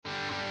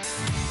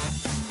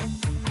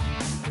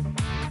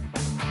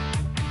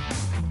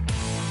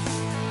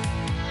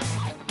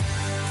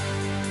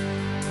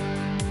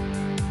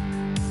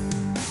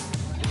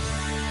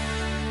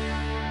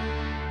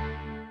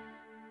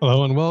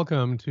Hello and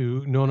welcome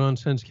to No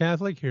Nonsense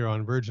Catholic here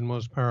on Virgin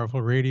Most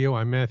Powerful Radio.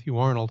 I'm Matthew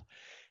Arnold.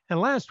 And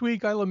last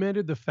week I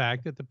lamented the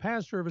fact that the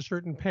pastor of a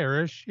certain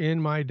parish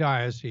in my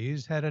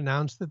diocese had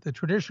announced that the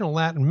traditional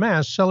Latin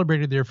Mass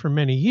celebrated there for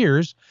many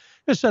years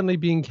is suddenly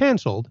being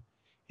canceled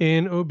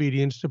in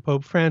obedience to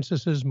Pope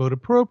Francis's motu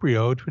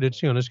proprio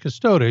Traditionis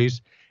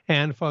Custodes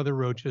and Father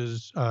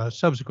Rocha's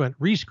subsequent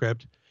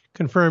rescript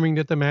confirming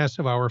that the Mass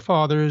of our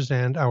Fathers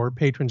and our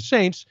patron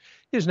saints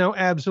is now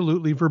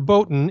absolutely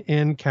verboten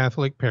in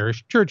Catholic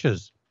parish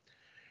churches.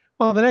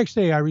 Well, the next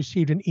day I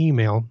received an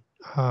email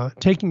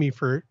taking me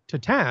to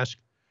task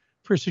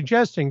for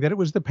suggesting that it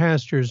was the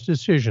pastor's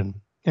decision.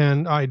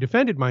 And I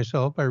defended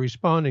myself by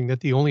responding that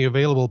the only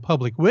available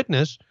public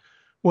witness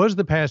was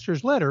the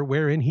pastor's letter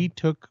wherein he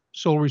took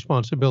sole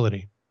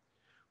responsibility.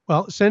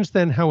 Well, since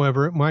then,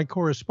 however, my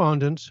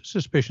correspondent's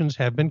suspicions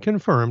have been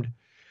confirmed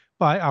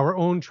by our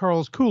own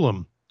Charles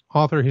Coulomb,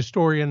 author,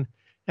 historian,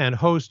 and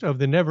host of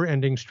The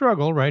Never-Ending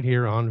Struggle right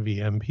here on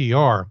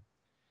VMPR.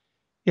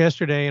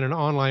 Yesterday, in an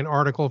online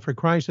article for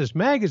Crisis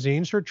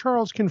Magazine, Sir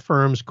Charles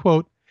confirms,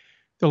 quote,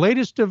 "The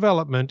latest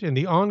development in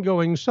the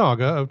ongoing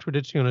saga of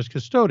Traditionis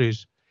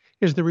Custodes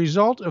is the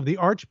result of the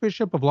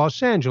Archbishop of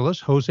Los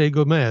Angeles, Jose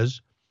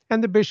Gomez,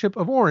 and the Bishop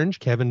of Orange,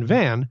 Kevin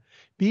Van,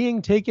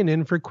 being taken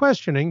in for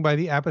questioning by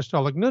the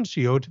Apostolic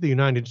Nuncio to the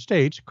United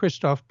States,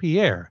 Christophe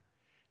Pierre,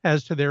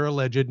 as to their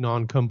alleged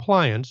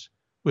non-compliance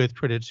with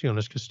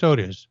Traditionis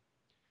Custodes.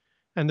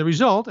 And the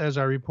result, as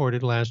I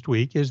reported last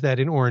week, is that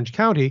in Orange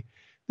County,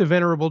 the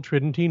Venerable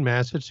Tridentine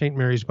Mass at St.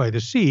 Mary's by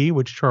the Sea,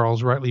 which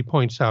Charles rightly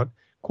points out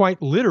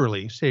quite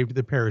literally saved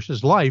the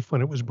parish's life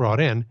when it was brought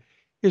in,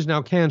 is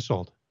now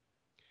canceled.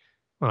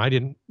 Well, I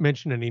didn't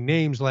mention any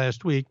names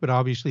last week, but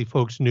obviously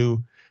folks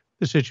knew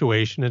the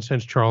situation, and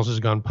since Charles has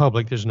gone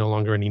public, there's no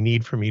longer any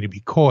need for me to be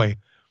coy.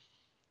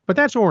 But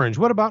that's Orange.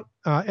 What about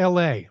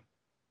L.A.?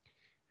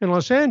 In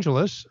Los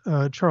Angeles,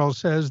 Charles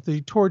says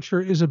the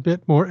torture is a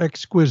bit more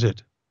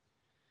exquisite.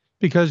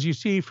 Because you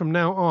see, from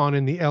now on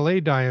in the LA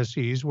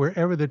diocese,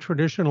 wherever the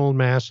traditional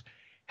Mass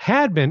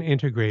had been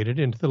integrated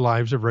into the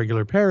lives of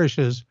regular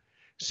parishes,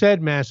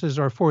 said Masses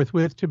are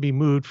forthwith to be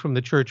moved from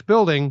the church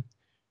building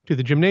to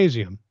the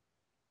gymnasium.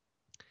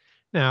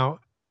 Now,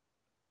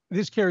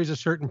 this carries a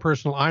certain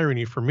personal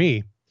irony for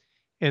me,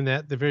 in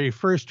that the very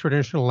first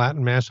traditional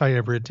Latin Mass I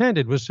ever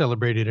attended was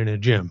celebrated in a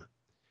gym.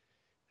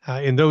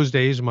 In those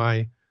days,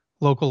 my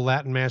local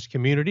Latin Mass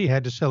community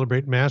had to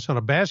celebrate Mass on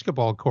a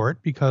basketball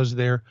court because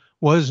there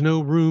was no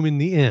room in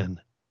the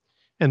inn.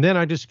 And then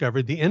I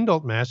discovered the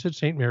adult Mass at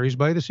St. Mary's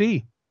by the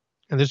Sea.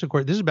 And this, of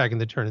course, this is back in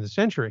the turn of the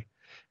century.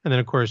 And then,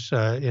 of course,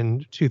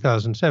 in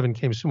 2007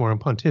 came Summorum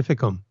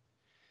Pontificum.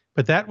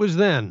 But that was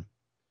then.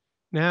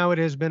 Now it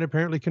has been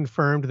apparently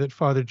confirmed that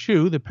Father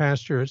Chu, the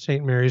pastor at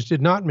St. Mary's,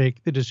 did not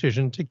make the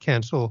decision to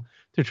cancel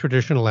the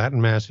traditional Latin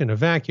Mass in a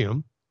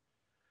vacuum.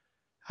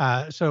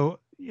 So,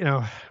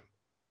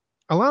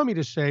 allow me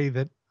to say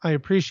that I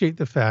appreciate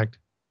the fact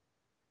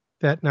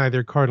that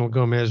neither Cardinal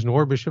Gomez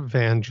nor Bishop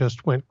Van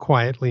just went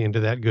quietly into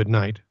that good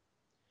night,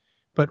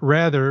 but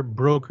rather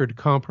brokered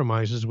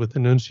compromises with the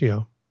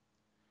nuncio.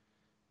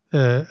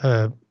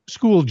 The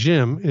school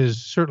gym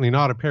is certainly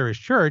not a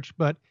parish church,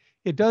 but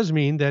it does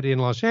mean that in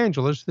Los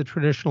Angeles, the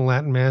traditional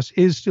Latin Mass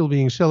is still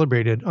being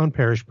celebrated on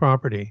parish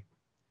property.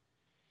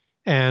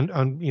 And,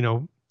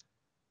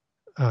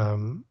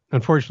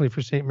 unfortunately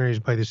for St. Mary's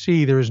by the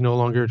Sea, there is no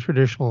longer a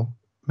traditional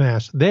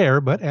Mass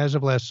there, but as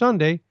of last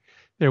Sunday,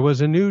 there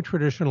was a new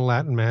traditional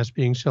Latin Mass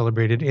being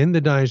celebrated in the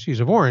Diocese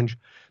of Orange,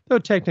 though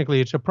technically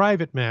it's a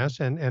private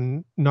Mass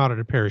and not at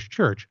a parish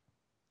church.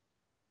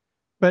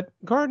 But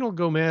Cardinal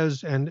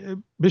Gomez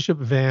and Bishop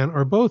Van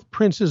are both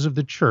princes of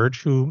the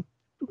church who,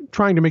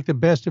 trying to make the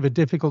best of a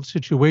difficult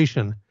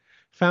situation,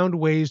 found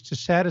ways to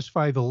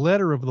satisfy the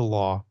letter of the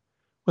law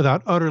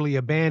without utterly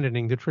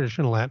abandoning the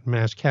traditional Latin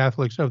Mass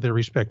Catholics of their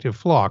respective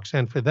flocks.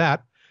 And for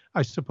that,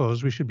 I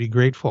suppose we should be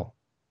grateful.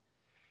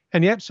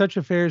 And yet such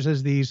affairs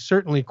as these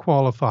certainly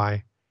qualify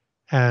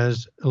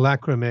as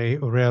lacrimae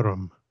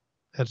aureum.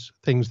 That's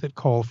things that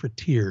call for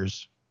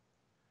tears.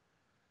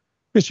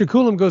 Mr.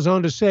 Coulomb goes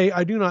on to say,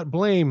 I do not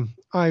blame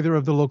either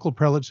of the local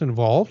prelates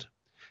involved.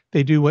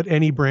 They do what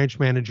any branch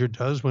manager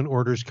does when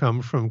orders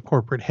come from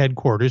corporate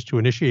headquarters to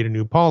initiate a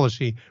new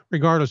policy,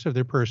 regardless of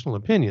their personal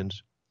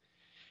opinions.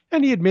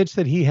 And he admits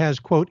that he has,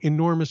 quote,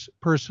 enormous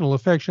personal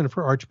affection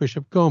for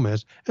Archbishop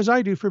Gomez, as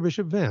I do for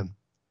Bishop Van.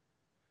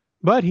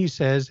 But, he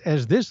says,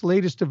 as this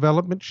latest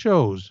development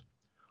shows,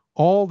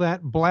 all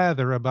that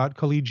blather about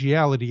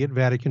collegiality at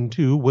Vatican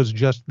II was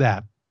just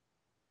that.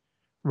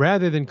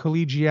 Rather than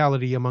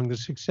collegiality among the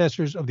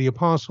successors of the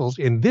apostles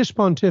in this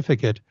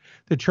pontificate,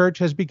 the Church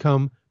has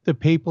become the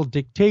papal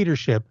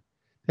dictatorship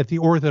that the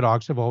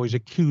Orthodox have always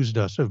accused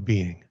us of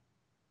being.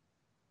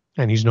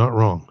 And he's not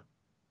wrong.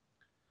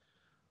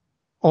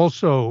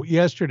 Also,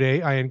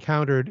 yesterday, I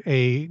encountered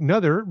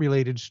another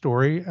related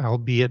story,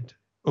 albeit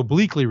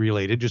obliquely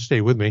related, just stay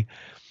with me.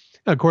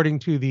 According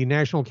to the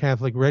National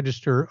Catholic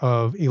Register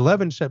of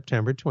 11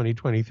 September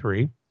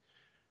 2023,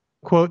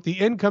 Quote, the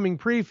incoming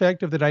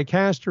prefect of the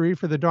dicastery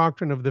for the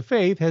doctrine of the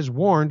faith has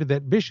warned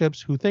that bishops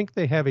who think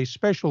they have a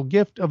special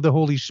gift of the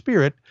Holy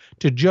Spirit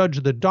to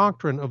judge the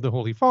doctrine of the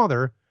Holy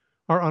Father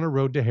are on a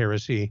road to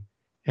heresy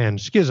and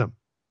schism.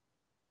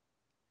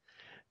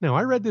 Now,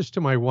 I read this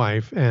to my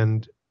wife,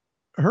 and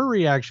her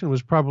reaction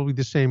was probably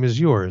the same as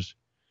yours.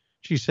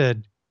 She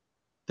said,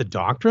 the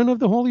doctrine of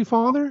the Holy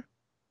Father?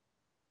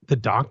 The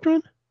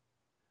doctrine?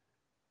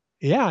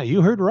 Yeah,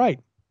 you heard right.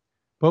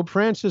 Pope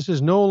Francis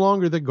is no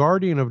longer the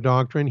guardian of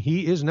doctrine.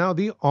 He is now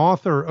the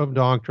author of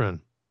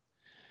doctrine.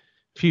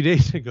 A few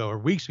days ago, or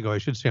weeks ago, I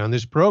should say, on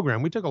this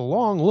program, we took a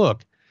long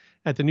look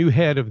at the new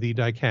head of the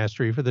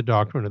dicastery for the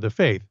doctrine of the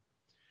faith,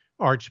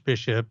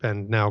 Archbishop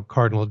and now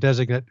Cardinal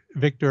Designate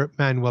Victor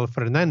Manuel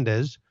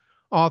Fernandez,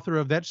 author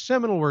of that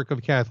seminal work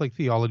of Catholic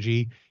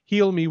theology,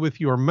 Heal Me With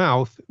Your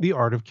Mouth, The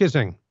Art of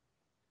Kissing.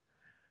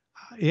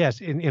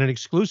 Yes, in an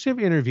exclusive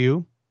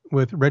interview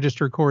with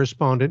Register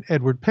correspondent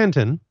Edward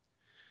Penton,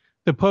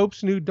 the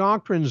Pope's new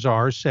doctrine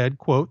czar said,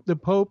 quote, the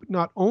Pope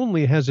not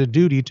only has a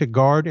duty to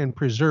guard and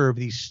preserve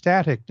the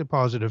static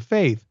deposit of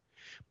faith,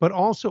 but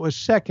also a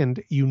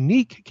second,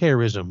 unique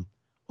charism,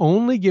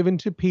 only given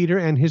to Peter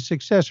and his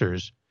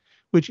successors,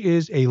 which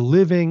is a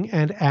living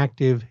and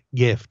active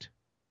gift.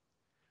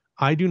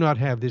 I do not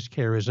have this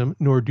charism,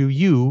 nor do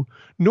you,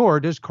 nor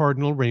does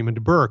Cardinal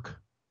Raymond Burke.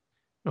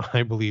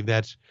 I believe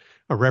that's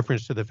a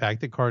reference to the fact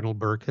that Cardinal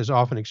Burke has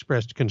often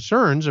expressed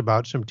concerns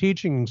about some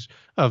teachings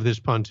of this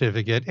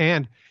pontificate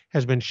and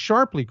has been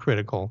sharply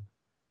critical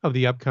of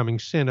the upcoming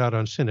Synod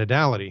on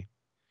Synodality,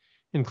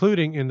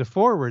 including in the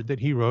foreword that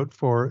he wrote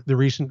for the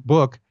recent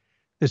book,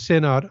 The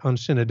Synod on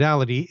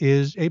Synodality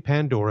is a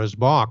Pandora's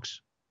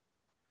Box.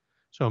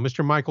 So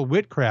Mr. Michael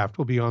Whitcraft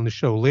will be on the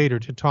show later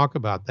to talk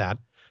about that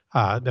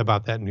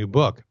new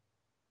book.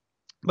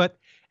 But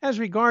as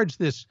regards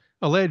this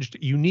alleged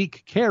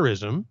unique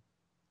charism,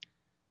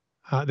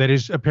 that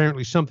is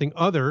apparently something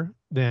other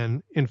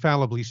than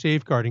infallibly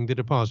safeguarding the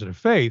deposit of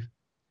faith,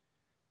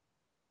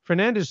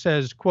 Fernandez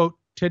says, quote,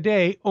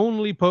 today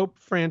only Pope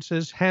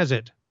Francis has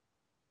it,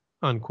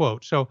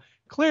 unquote. So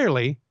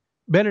clearly,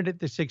 Benedict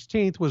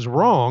XVI was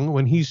wrong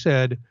when he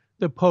said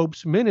the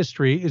Pope's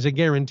ministry is a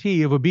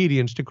guarantee of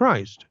obedience to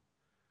Christ.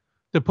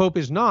 The Pope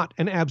is not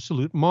an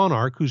absolute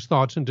monarch whose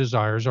thoughts and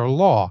desires are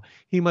law.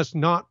 He must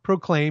not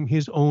proclaim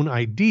his own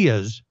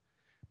ideas,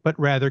 but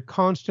rather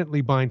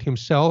constantly bind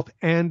himself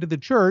and the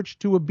Church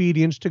to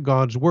obedience to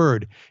God's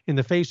word in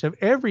the face of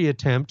every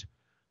attempt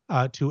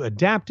to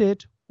adapt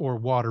it or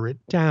water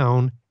it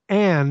down,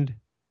 and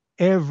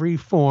every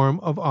form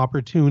of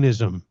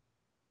opportunism.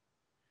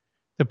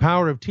 The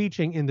power of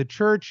teaching in the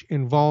Church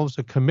involves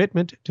a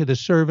commitment to the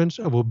servants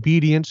of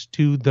obedience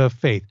to the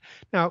faith.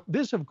 Now,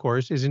 this, of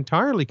course, is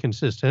entirely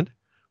consistent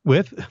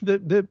with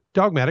the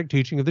dogmatic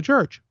teaching of the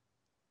Church.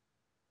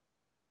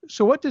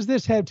 So what does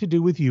this have to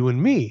do with you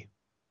and me?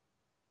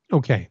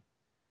 Okay,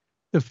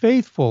 the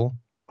faithful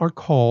are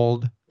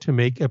called to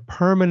make a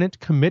permanent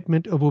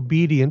commitment of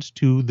obedience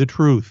to the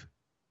truth.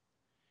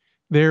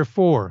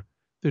 Therefore,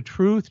 the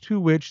truth to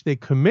which they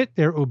commit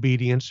their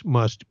obedience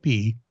must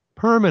be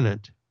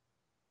permanent.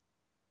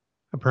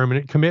 A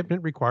permanent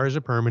commitment requires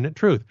a permanent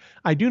truth.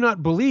 I do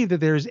not believe that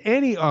there is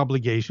any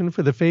obligation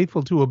for the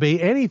faithful to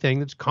obey anything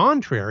that's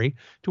contrary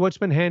to what's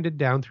been handed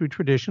down through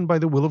tradition by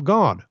the will of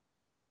God.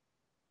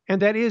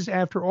 And that is,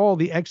 after all,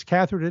 the ex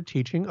cathedra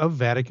teaching of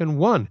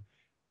Vatican I.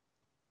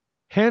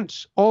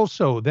 Hence,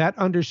 also, that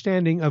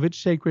understanding of its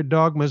sacred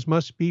dogmas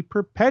must be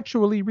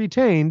perpetually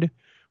retained,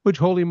 which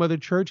Holy Mother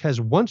Church has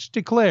once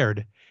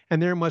declared,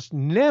 and there must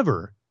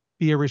never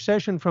be a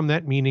recession from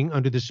that meaning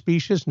under the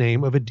specious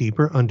name of a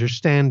deeper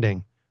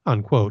understanding,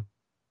 unquote.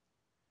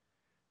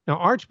 Now,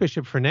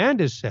 Archbishop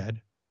Fernandez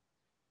said,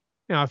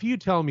 now, if you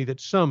tell me that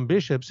some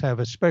bishops have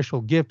a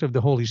special gift of the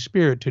Holy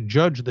Spirit to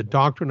judge the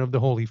doctrine of the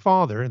Holy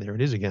Father, there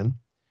it is again,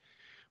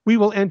 we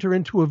will enter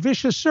into a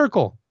vicious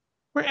circle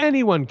where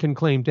anyone can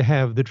claim to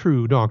have the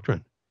true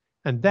doctrine,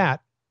 and that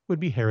would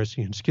be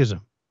heresy and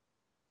schism.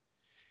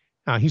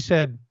 Now, he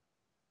said,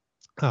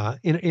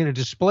 in a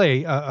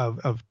display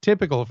of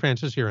typical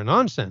Franciscan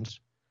nonsense,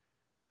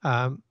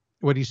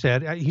 what he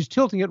said, he's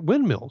tilting at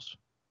windmills.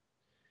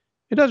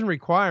 It doesn't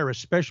require a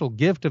special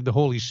gift of the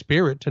Holy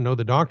Spirit to know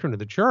the doctrine of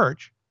the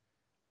Church.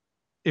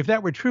 If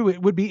that were true,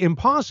 it would be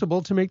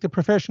impossible to make the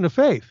profession of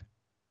faith.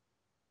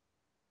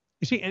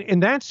 You see, in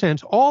that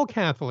sense, all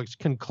Catholics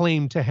can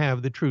claim to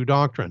have the true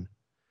doctrine.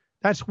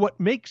 That's what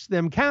makes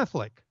them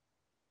Catholic.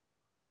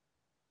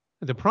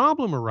 The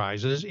problem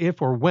arises if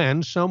or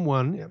when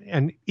someone,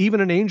 and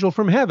even an angel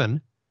from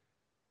heaven,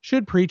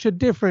 should preach a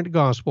different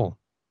gospel,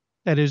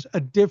 that is,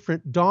 a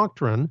different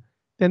doctrine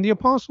than the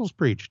apostles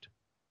preached.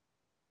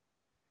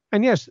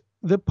 And yes,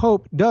 the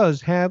Pope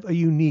does have a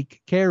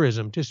unique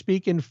charism to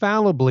speak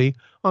infallibly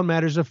on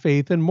matters of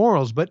faith and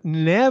morals, but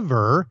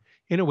never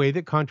in a way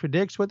that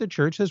contradicts what the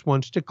Church has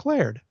once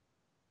declared.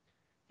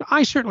 Now,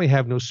 I certainly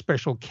have no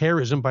special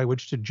charism by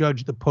which to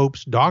judge the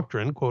Pope's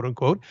doctrine, quote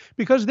unquote,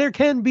 because there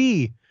can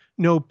be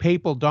no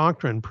papal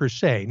doctrine per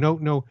se,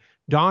 no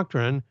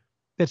doctrine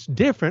that's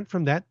different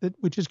from that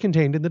which is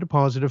contained in the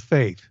deposit of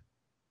faith.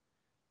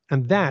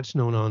 And that's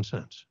no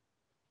nonsense.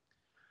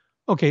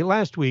 Okay,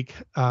 last week,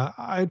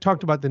 I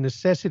talked about the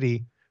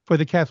necessity for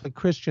the Catholic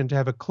Christian to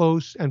have a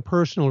close and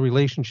personal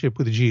relationship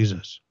with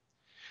Jesus.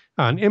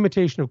 An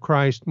Imitation of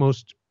Christ,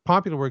 most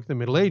popular work of the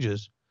Middle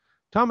Ages,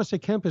 Thomas à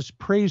Kempis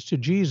prays to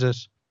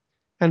Jesus,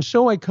 "And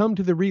so I come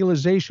to the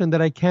realization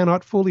that I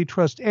cannot fully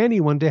trust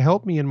anyone to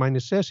help me in my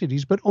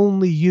necessities, but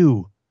only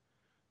you,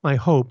 my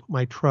hope,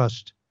 my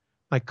trust,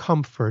 my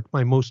comfort,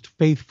 my most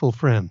faithful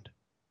friend."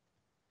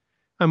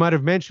 I might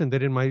have mentioned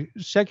that in my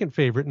second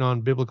favorite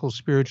non-biblical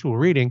spiritual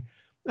reading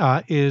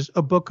is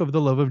A Book of the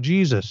Love of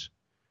Jesus,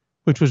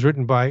 which was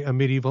written by a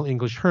medieval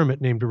English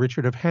hermit named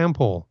Richard of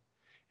Hampole.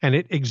 And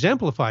it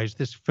exemplifies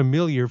this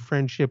familiar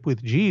friendship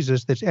with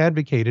Jesus that's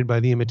advocated by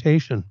the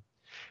Imitation.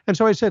 And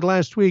so I said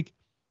last week,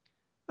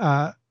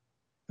 the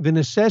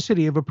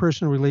necessity of a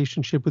personal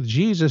relationship with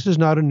Jesus is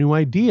not a new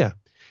idea.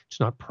 It's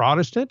not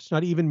Protestant. It's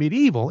not even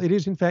medieval. It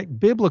is, in fact,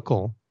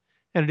 biblical.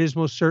 And it is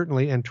most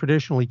certainly and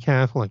traditionally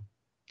Catholic.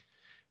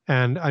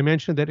 And I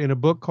mentioned that in a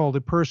book called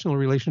A Personal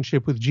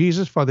Relationship with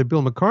Jesus, Father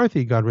Bill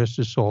McCarthy, God rest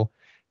his soul,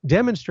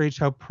 demonstrates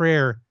how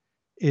prayer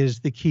is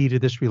the key to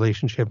this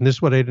relationship. And this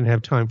is what I didn't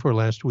have time for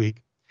last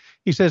week.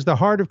 He says the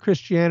heart of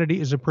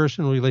Christianity is a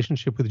personal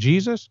relationship with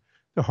Jesus.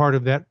 The heart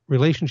of that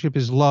relationship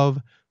is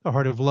love. The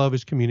heart of love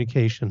is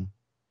communication.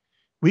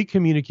 We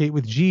communicate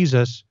with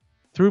Jesus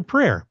through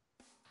prayer.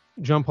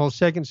 John Paul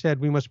II said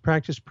we must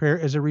practice prayer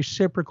as a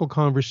reciprocal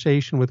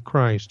conversation with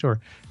Christ, or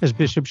as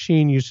Bishop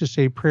Sheen used to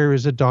say, prayer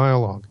is a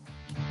dialogue.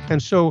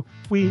 And so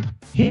we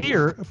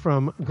hear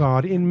from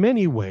God in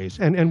many ways,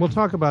 and we'll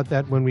talk about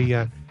that when we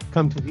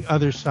come to the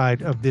other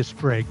side of this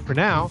break. For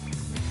now,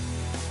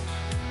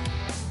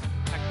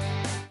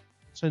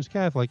 Sense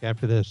Catholic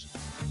after this.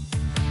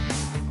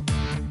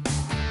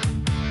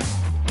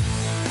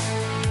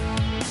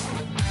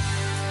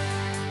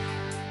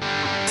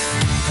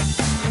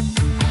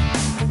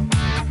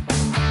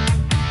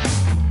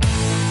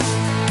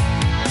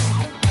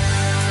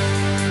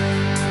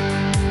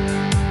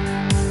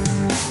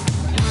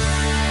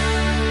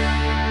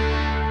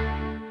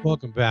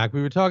 Welcome back.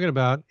 We were talking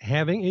about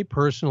having a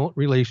personal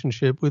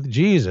relationship with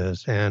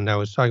Jesus, and I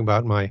was talking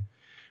about my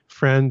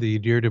friend, the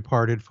dear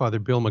departed Father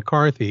Bill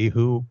McCarthy,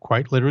 who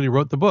quite literally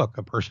wrote the book,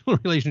 A Personal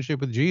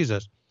Relationship with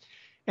Jesus.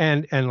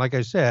 And like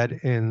I said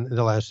in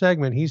the last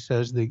segment, he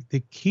says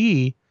the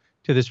key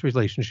to this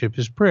relationship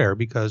is prayer,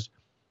 because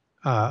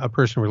a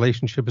personal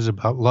relationship is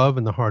about love,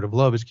 and the heart of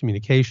love is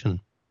communication.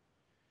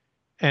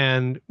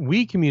 And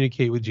we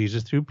communicate with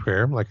Jesus through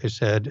prayer. Like I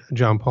said,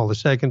 John Paul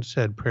II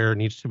said prayer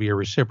needs to be a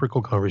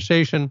reciprocal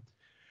conversation.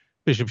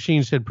 Bishop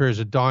Sheen said prayer is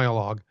a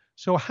dialogue.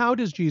 So how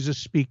does Jesus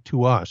speak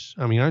to us?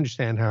 I mean, I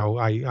understand how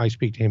I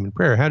speak to him in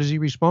prayer. How does he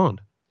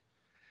respond?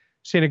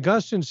 St.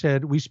 Augustine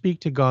said we speak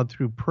to God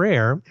through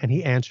prayer, and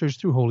he answers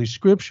through Holy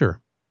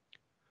Scripture.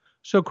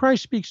 So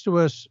Christ speaks to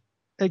us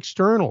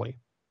externally,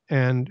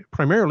 and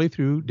primarily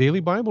through daily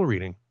Bible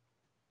reading,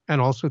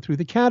 and also through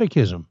the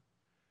catechism,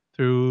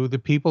 through the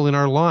people in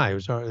our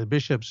lives, the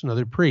bishops and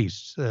other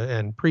priests,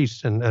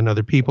 and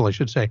other people, I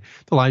should say,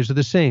 the lives of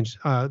the saints,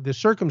 the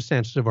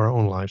circumstances of our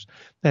own lives.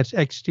 That's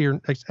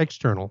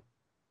external.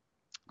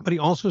 But he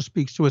also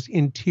speaks to us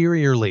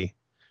interiorly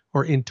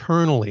or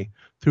internally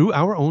through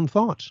our own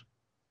thoughts.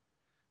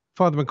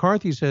 Father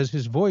McCarthy says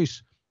his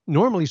voice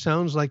normally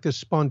sounds like the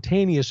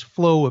spontaneous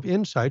flow of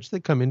insights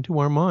that come into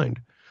our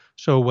mind.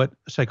 So what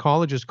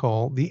psychologists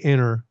call the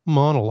inner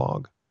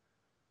monologue.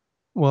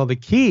 Well, the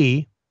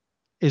key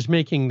is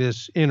making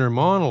this inner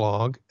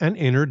monologue an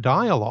inner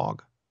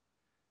dialogue.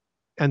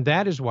 And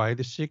that is why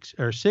the six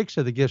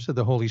of the gifts of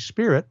the Holy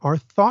Spirit are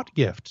thought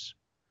gifts: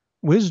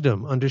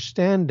 wisdom,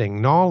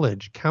 understanding,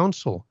 knowledge,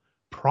 counsel,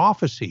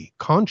 prophecy,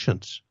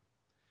 conscience.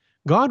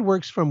 God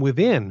works from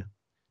within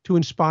to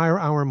inspire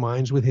our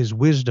minds with his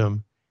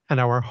wisdom and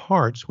our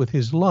hearts with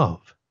his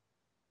love.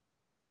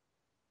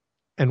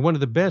 And one of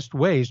the best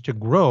ways to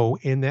grow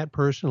in that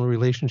personal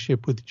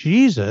relationship with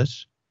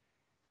Jesus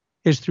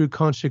is through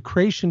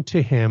consecration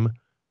to him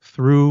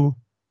through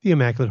the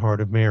Immaculate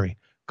Heart of Mary.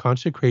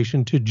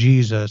 Consecration to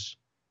Jesus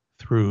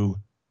through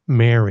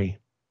Mary.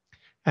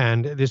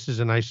 And this is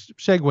a nice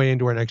segue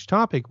into our next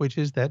topic, which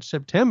is that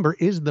September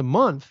is the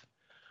month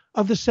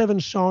of the 7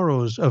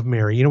 sorrows of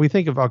Mary. You know, we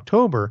think of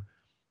October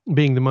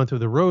being the month of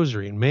the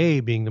Rosary and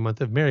May being the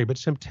month of Mary, but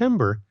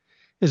September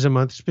is a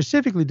month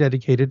specifically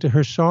dedicated to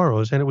her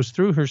sorrows. And it was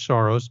through her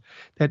sorrows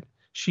that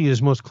she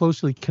is most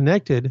closely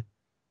connected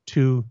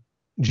to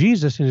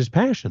Jesus in his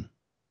passion.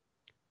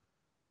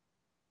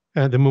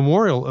 The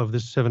memorial of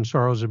the 7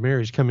 sorrows of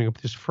Mary is coming up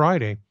this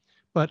Friday.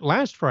 But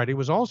last Friday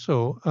was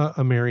also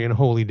a Marian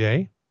holy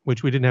day,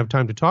 which we didn't have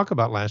time to talk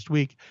about last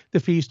week,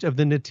 the feast of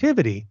the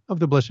Nativity of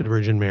the Blessed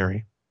Virgin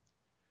Mary.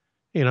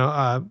 You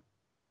know,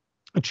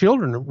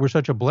 children were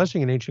such a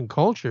blessing in ancient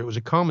culture. It was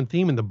a common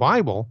theme in the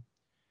Bible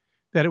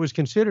that it was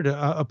considered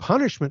a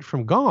punishment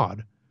from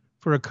God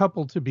for a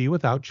couple to be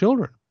without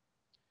children.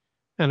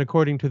 And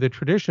according to the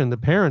tradition, the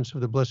parents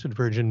of the Blessed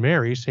Virgin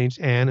Mary, Saints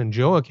Anne and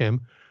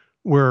Joachim,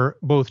 were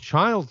both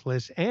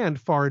childless and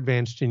far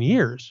advanced in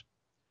years.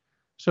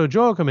 So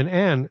Joachim and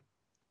Anne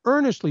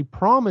earnestly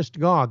promised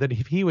God that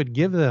if he would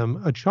give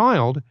them a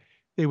child,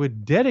 they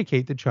would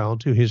dedicate the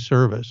child to his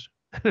service.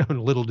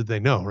 Little did they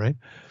know, right?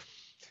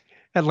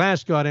 At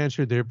last, God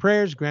answered their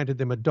prayers, granted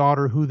them a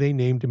daughter who they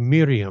named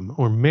Miriam,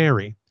 or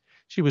Mary.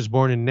 She was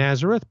born in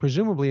Nazareth,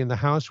 presumably in the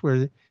house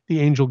where the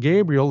angel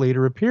Gabriel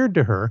later appeared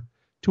to her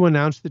to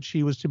announce that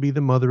she was to be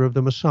the mother of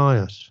the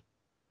Messiah.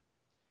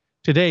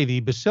 Today, the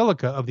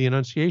Basilica of the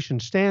Annunciation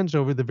stands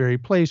over the very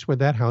place where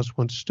that house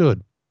once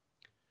stood.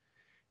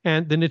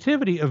 And the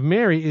Nativity of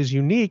Mary is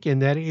unique in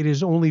that it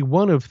is only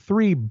one of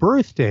 3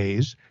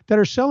 birthdays that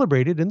are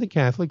celebrated in the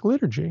Catholic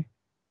liturgy.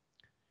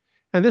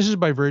 And this is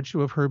by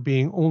virtue of her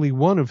being only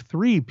one of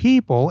 3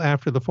 people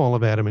after the fall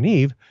of Adam and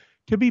Eve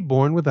to be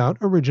born without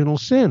original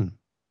sin.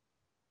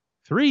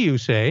 3, you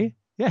say?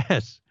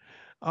 Yes.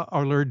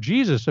 Our Lord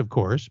Jesus, of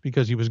course,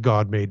 because he was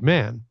God made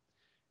man.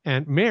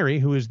 And Mary,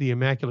 who is the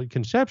Immaculate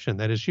Conception,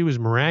 that is, she was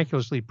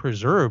miraculously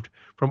preserved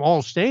from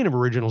all stain of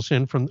original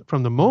sin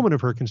from the moment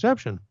of her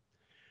conception.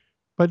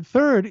 But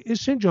third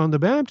is St. John the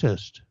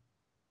Baptist.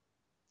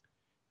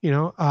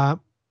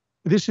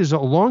 This is a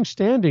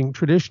long-standing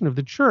tradition of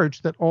the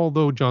Church that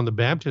although John the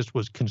Baptist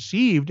was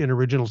conceived in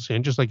original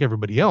sin, just like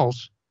everybody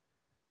else,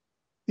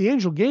 the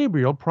angel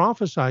Gabriel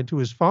prophesied to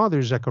his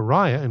father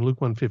Zechariah in Luke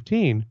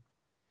 1:15,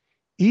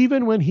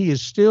 even when he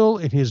is still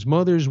in his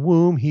mother's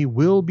womb, he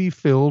will be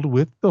filled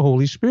with the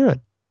Holy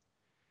Spirit.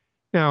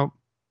 Now,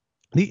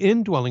 the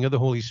indwelling of the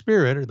Holy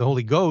Spirit, or the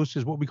Holy Ghost,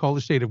 is what we call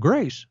the state of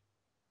grace.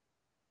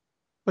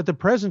 But the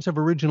presence of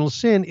original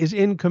sin is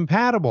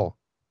incompatible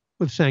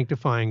with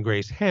sanctifying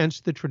grace.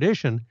 Hence, the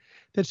tradition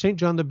that St.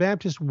 John the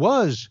Baptist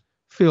was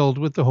filled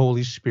with the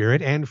Holy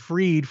Spirit and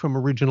freed from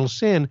original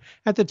sin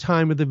at the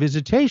time of the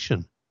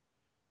visitation,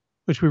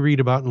 which we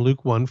read about in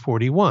Luke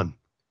 1:41.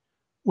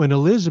 When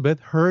Elizabeth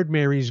heard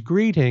Mary's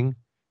greeting,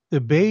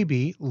 the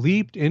baby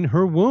leaped in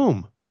her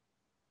womb.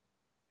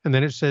 And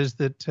then it says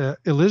that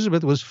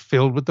Elizabeth was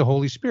filled with the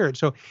Holy Spirit.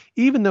 So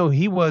even though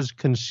he was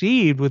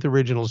conceived with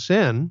original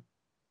sin,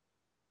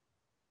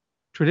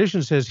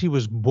 tradition says he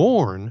was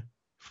born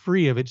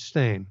free of its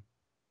stain.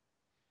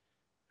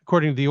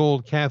 According to the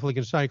Old Catholic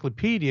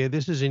Encyclopedia,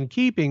 this is in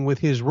keeping with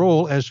his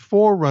role as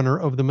forerunner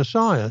of the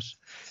Messiah.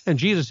 And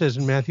Jesus says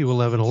in Matthew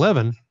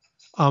 11:11,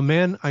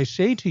 "Amen, I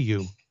say to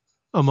you,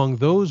 among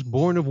those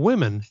born of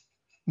women,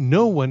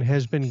 no one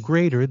has been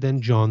greater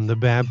than John the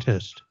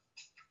Baptist."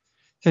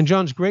 And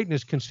John's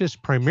greatness consists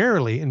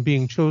primarily in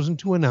being chosen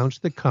to announce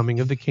the coming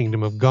of the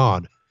kingdom of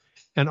God,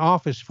 an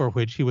office for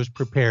which he was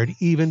prepared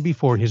even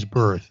before his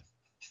birth.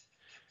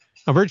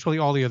 Now, virtually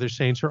all the other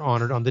saints are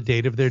honored on the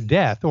date of their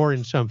death, or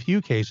in some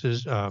few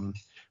cases,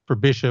 for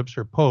bishops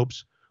or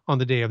popes, on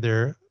the day of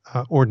their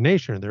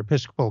ordination, their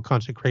episcopal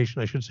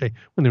consecration, I should say,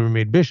 when they were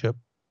made bishop.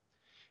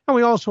 And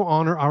we also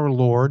honor our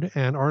Lord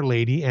and Our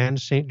Lady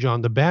and St.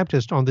 John the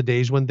Baptist on the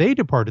days when they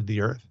departed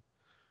the earth.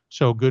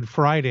 So Good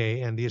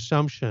Friday and the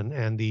Assumption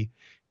and the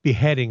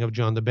beheading of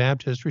John the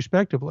Baptist,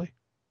 respectively.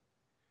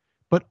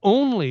 But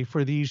only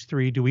for these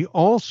 3 do we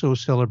also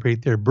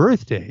celebrate their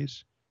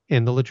birthdays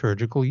in the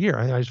liturgical year.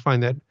 I just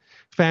find that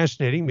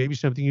fascinating, maybe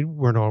something you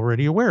weren't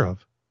already aware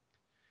of.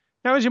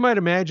 Now, as you might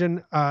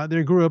imagine,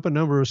 there grew up a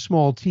number of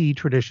small t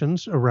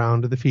traditions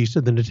around the Feast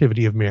of the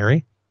Nativity of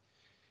Mary.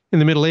 In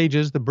the Middle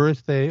Ages, the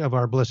birthday of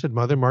our Blessed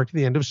Mother marked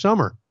the end of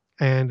summer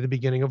and the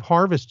beginning of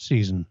harvest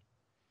season.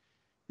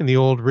 In the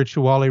old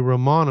Rituale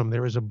Romanum,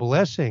 there is a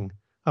blessing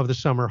of the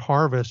summer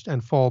harvest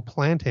and fall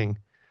planting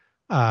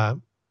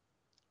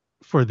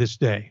for this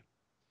day.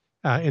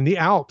 In the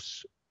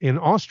Alps, in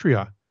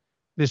Austria,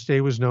 this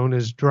day was known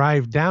as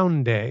Drive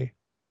Down Day,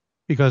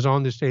 because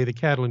on this day the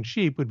cattle and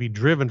sheep would be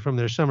driven from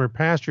their summer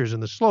pastures in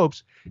the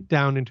slopes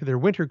down into their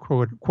winter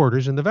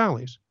quarters in the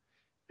valleys.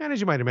 And as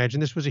you might imagine,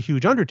 this was a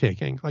huge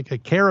undertaking, like a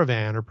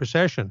caravan or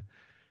procession.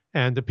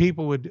 And the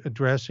people would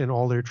dress in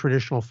all their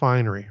traditional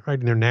finery, right,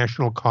 in their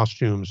national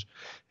costumes.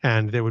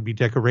 And there would be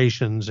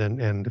decorations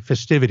and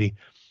festivity.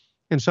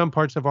 In some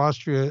parts of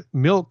Austria,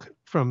 milk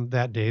from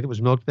that day, that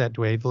was milked that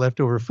way, the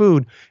leftover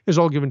food, is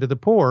all given to the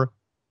poor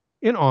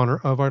in honor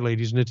of Our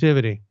Lady's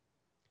Nativity.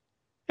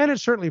 And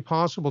it's certainly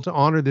possible to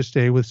honor this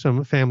day with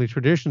some family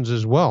traditions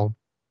as well.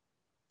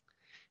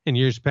 In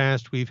years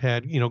past, we've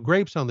had,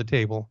 grapes on the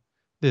table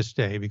this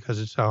day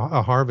because it's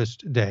a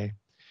harvest day.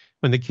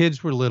 When the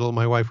kids were little,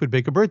 my wife would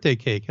bake a birthday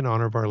cake in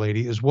honor of Our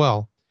Lady as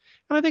well.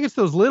 And I think it's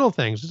those little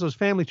things, it's those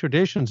family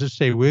traditions that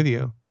stay with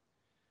you.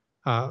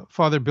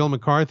 Father Bill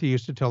McCarthy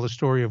used to tell the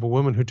story of a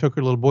woman who took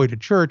her little boy to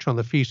church on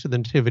the Feast of the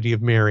Nativity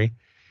of Mary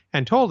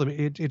and told him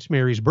it's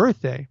Mary's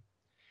birthday.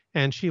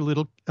 And she lit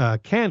a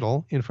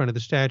candle in front of the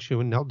statue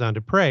and knelt down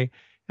to pray.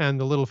 And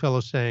the little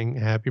fellow sang,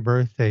 "Happy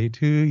birthday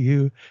to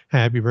you,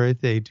 happy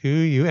birthday to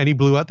you." And he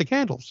blew out the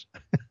candles.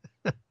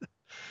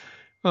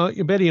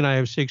 Betty and I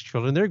have 6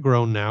 children. They're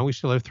grown now. We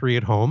still have 3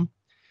 at home.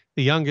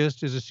 The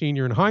youngest is a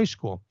senior in high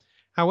school.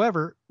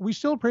 However, we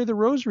still pray the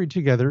rosary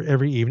together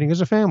every evening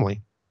as a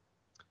family.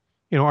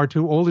 Our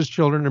 2 oldest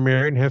children are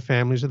married and have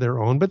families of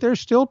their own, but they're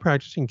still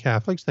practicing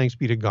Catholics, thanks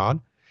be to God.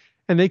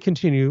 and they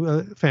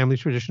continue family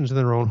traditions in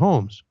their own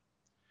homes.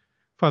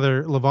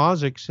 Father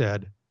Lavozic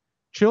said,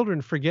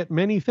 "Children forget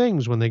many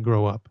things when they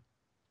grow up,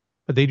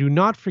 but they do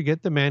not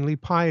forget the manly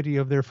piety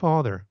of their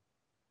father,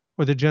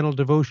 or the gentle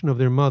devotion of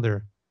their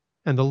mother,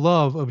 and the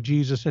love of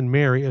Jesus and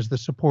Mary as the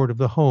support of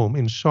the home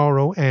in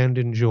sorrow and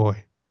in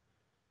joy."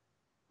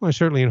 Well, I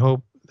certainly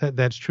hope that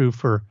that's true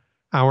for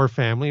our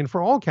family and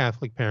for all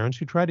Catholic parents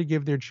who try to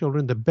give their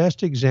children the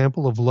best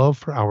example of love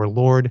for our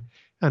Lord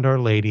and Our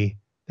Lady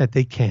that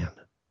they can.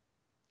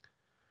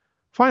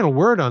 Final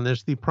word on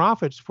this: the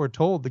prophets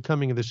foretold the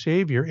coming of the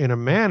Savior in a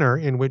manner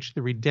in which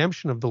the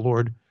redemption of the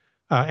Lord,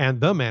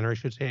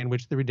 in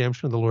which the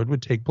redemption of the Lord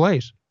would take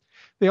place.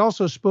 They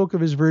also spoke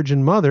of his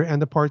Virgin Mother and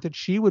the part that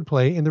she would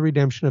play in the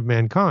redemption of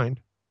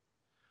mankind.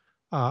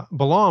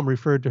 Balaam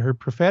referred to her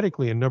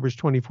prophetically in Numbers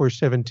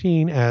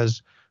 24:17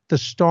 as the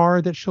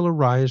star that shall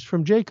arise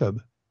from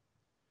Jacob.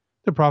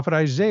 The prophet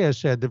Isaiah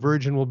said the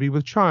virgin will be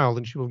with child,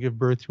 and she will give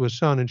birth to a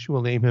son, and she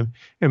will name him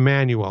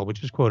Emmanuel,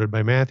 which is quoted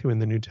by Matthew in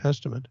the New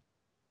Testament.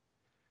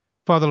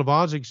 Father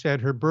Lavozic said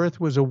her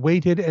birth was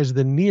awaited as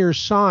the near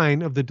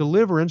sign of the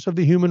deliverance of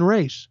the human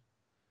race.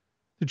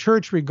 The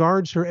Church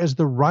regards her as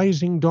the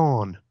rising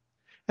dawn.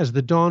 As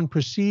the dawn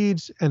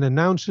precedes and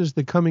announces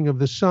the coming of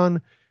the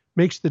sun,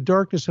 makes the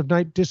darkness of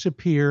night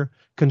disappear,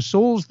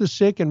 consoles the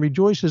sick, and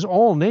rejoices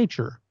all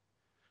nature,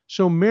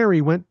 so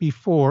Mary went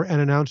before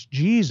and announced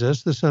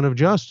Jesus, the Son of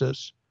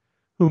Justice,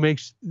 who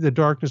makes the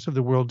darkness of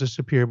the world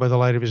disappear by the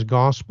light of his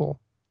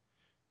gospel,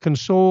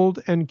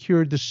 consoled and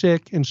cured the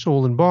sick in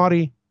soul and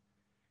body,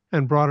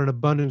 and brought an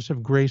abundance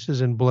of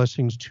graces and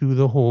blessings to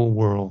the whole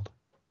world.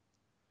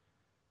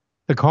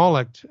 The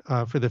collect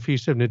for the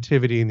Feast of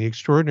Nativity in the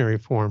extraordinary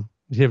form,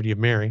 Nativity of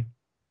Mary,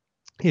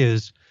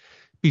 is,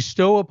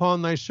 "Bestow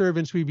upon thy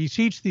servants, we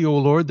beseech thee, O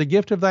Lord, the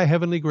gift of thy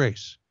heavenly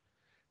grace,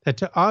 that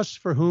to us,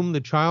 for whom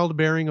the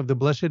childbearing of the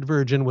Blessed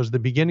Virgin was the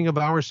beginning of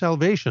our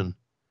salvation,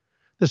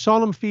 the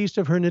solemn feast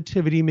of her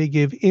nativity may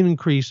give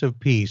increase of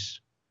peace.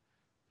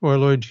 O our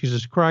Lord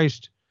Jesus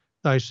Christ,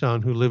 thy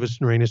Son, who livest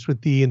and reignest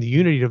with thee in the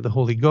unity of the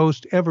Holy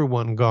Ghost, ever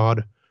one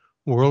God,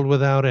 world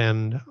without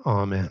end.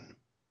 Amen."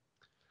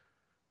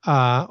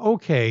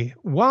 Okay,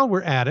 while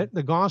we're at it,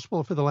 the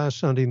gospel for the last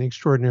Sunday in the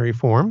extraordinary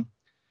form,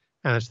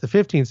 and it's the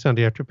 15th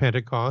Sunday after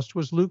Pentecost,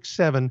 was Luke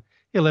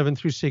 7:11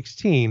 through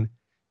 16.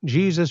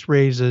 Jesus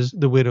raises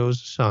the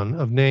widow's son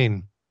of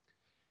Nain.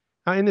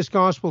 In this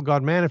gospel,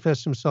 God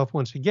manifests himself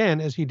once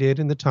again, as he did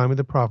in the time of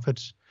the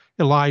prophets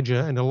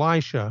Elijah and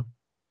Elisha,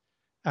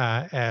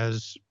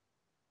 as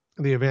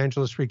the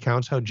evangelist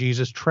recounts how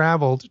Jesus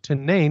traveled to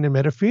Nain and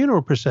met a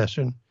funeral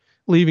procession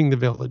leaving the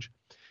village.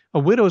 A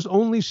widow's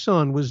only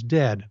son was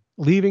dead,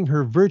 leaving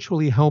her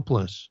virtually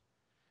helpless.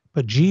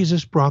 But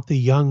Jesus brought the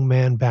young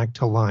man back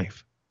to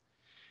life.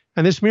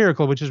 And this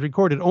miracle, which is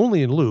recorded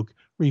only in Luke,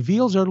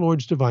 reveals our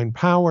Lord's divine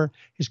power,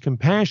 his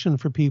compassion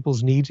for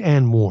people's needs,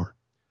 and more.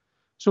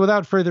 So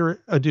without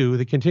further ado,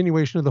 the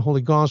continuation of the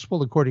Holy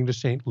Gospel according to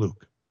St.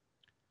 Luke.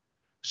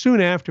 Soon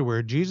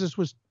afterward, Jesus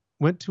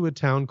went to a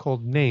town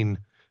called Nain,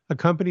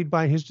 accompanied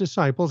by his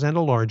disciples and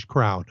a large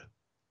crowd.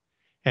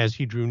 As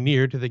he drew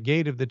near to the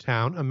gate of the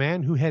town, a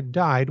man who had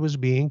died was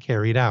being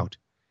carried out,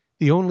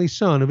 the only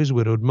son of his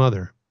widowed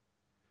mother.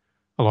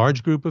 A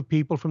large group of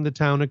people from the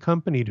town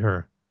accompanied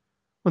her.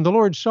 When the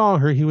Lord saw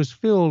her, he was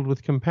filled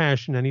with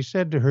compassion, and he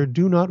said to her,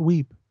 "Do not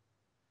weep."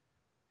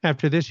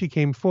 After this, he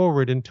came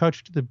forward and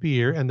touched the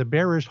bier, and the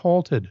bearers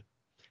halted.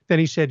 Then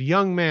he said,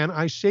 "Young man,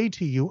 I say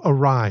to you,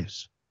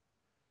 arise."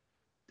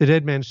 The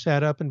dead man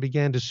sat up and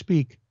began to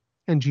speak,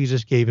 and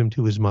Jesus gave him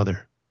to his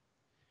mother.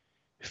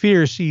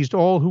 Fear seized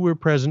all who were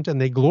present, and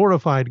they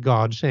glorified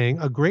God, saying,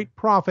 "A great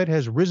prophet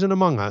has risen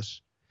among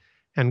us,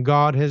 and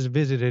God has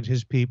visited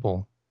his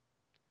people."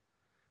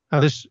 Now,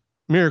 this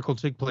miracle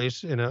took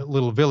place in a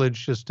little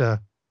village just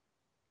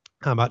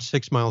about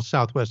 6 miles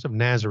southwest of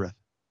Nazareth.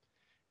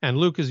 And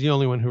Luke is the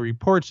only one who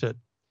reports it.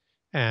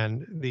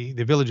 And the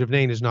village of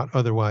Nain is not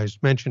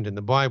otherwise mentioned in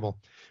the Bible.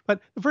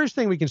 But the first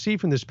thing we can see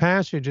from this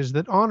passage is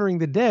that honoring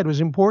the dead was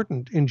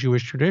important in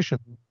Jewish tradition.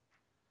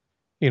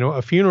 You know,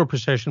 a funeral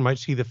procession might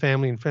see the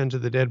family and friends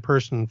of the dead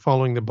person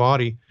following the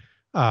body,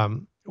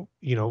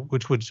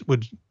 which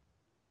would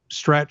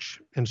stretch,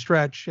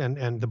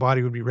 and the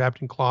body would be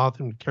wrapped in cloth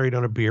and carried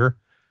on a bier.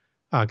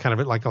 Kind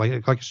of like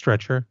a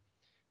stretcher,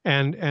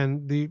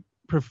 and the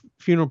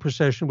funeral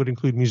procession would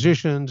include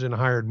musicians and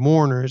hired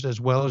mourners,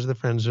 as well as the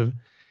friends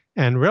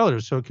and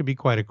relatives. So it could be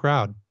quite a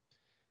crowd.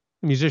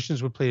 The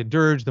musicians would play a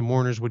dirge, the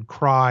mourners would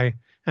cry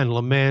and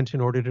lament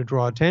in order to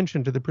draw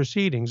attention to the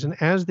proceedings.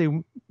 And as they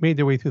made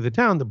their way through the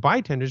town, the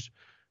bystanders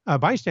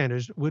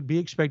would be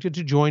expected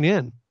to join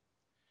in,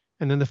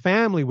 and then the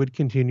family would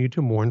continue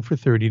to mourn for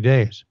 30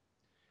 days.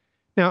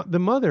 Now, the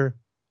mother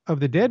of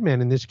the dead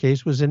man in this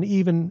case was in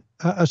even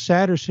a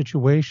sadder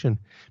situation,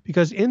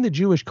 because in the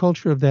Jewish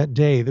culture of that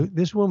day,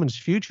 this woman's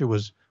future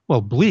was, well,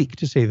 bleak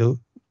to say the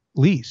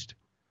least.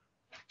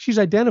 She's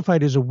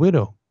identified as a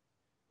widow,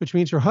 which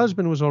means her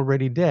husband was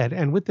already dead,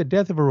 and with the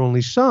death of her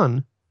only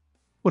son,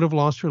 would have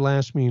lost her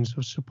last means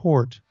of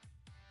support.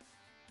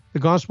 the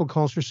gospel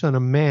calls her son a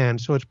man,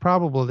 so it's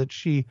probable that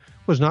she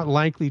was not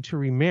likely to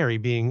remarry,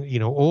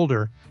 being,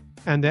 older.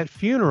 And that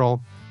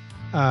funeral,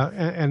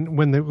 and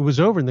when it was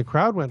over and the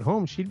crowd went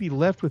home, she'd be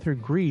left with her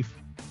grief,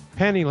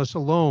 penniless,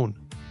 alone.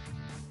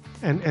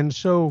 And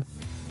so,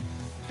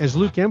 as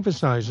Luke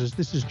emphasizes,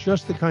 this is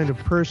just the kind of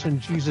person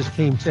Jesus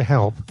came to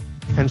help,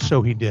 and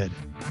so he did.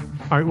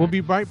 All right, we'll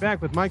be right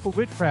back with Michael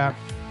Whitcraft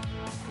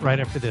right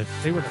after this.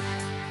 Stay with us.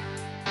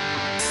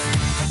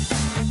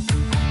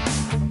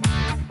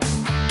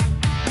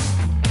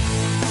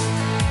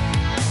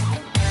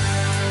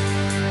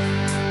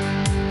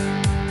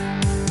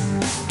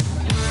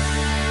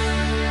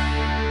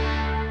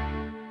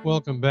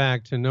 Welcome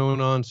back to No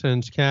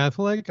Nonsense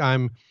Catholic.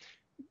 I'm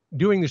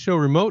doing the show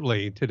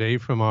remotely today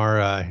from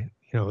our,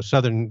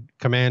 Southern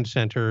Command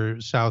Center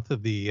south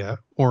of the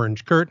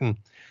Orange Curtain.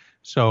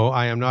 So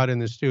I am not in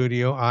the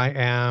studio. I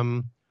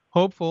am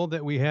hopeful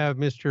that we have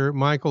Mr.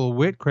 Michael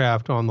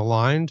Whitcraft on the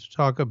line to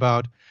talk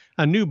about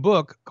a new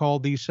book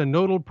called The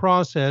Synodal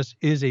Process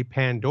is a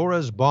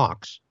Pandora's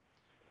Box,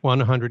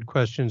 100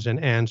 Questions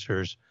and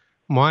Answers.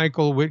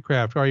 Michael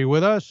Whitcraft, are you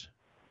with us?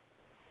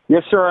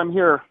 Yes, sir. I'm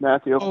here,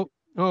 Matthew.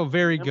 Oh,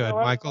 very good,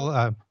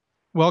 Michael.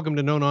 Welcome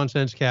to No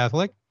Nonsense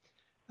Catholic.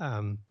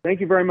 Thank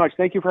you very much.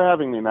 Thank you for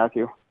having me,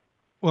 Matthew.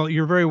 Well,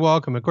 you're very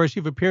welcome. Of course,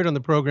 you've appeared on the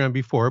program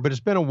before, but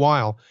it's been a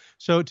while.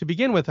 So to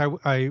begin with,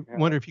 I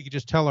wonder if you could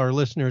just tell our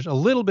listeners a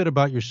little bit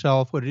about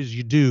yourself, what it is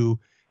you do,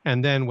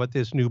 and then what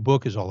this new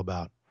book is all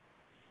about.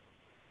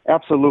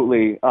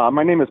 Absolutely.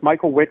 My name is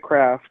Michael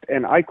Whitcraft,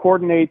 and I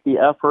coordinate the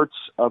efforts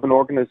of an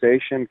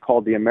organization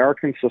called the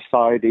American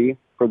Society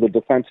for the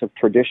Defense of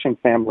Tradition,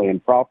 Family,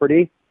 and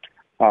Property.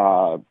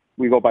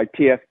 We go by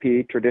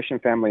TFP, Tradition,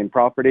 Family, and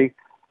Property.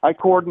 I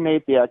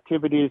coordinate the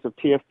activities of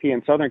TFP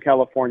in Southern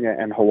California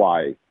and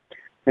Hawaii.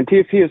 And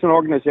TFP is an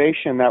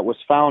organization that was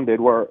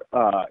founded,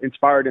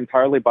 inspired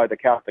entirely by the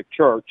Catholic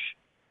Church,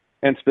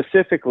 and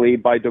specifically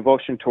by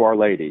devotion to Our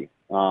Lady.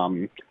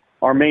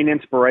 Our main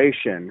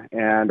inspiration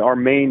and our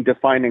main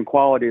defining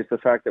quality is the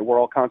fact that we're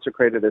all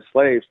consecrated as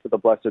slaves to the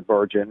Blessed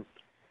Virgin,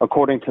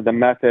 according to the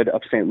method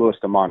of St. Louis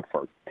de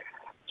Montfort.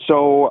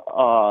 So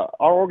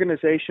our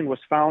organization was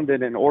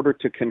founded in order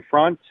to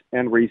confront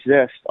and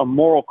resist a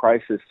moral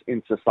crisis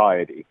in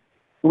society.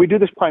 We do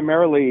this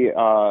primarily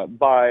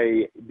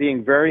by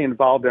being very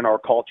involved in our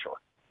culture.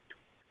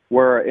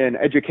 We're an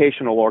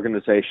educational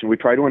organization. We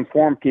try to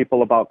inform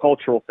people about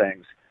cultural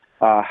things,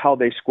 how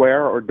they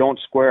square or don't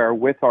square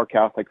with our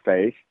Catholic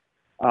faith.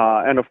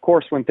 And of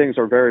course, when things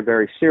are very,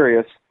 very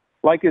serious,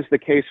 like is the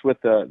case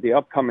with the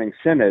upcoming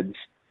synods,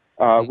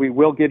 we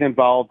will get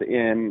involved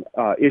in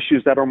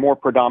issues that are more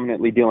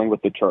predominantly dealing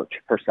with the church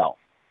herself.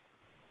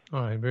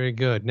 All right, very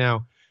good.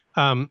 Now,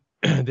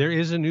 there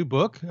is a new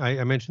book.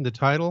 I mentioned the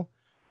title.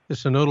 The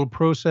Synodal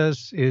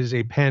Process is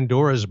a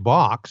Pandora's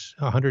Box,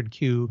 100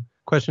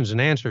 questions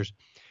and answers.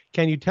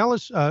 Can you tell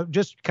us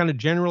just kind of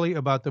generally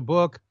about the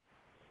book,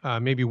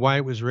 maybe why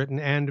it was written,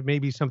 and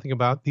maybe something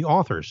about the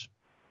authors?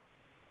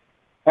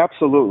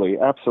 Absolutely,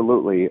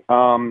 absolutely.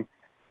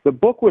 The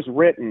book was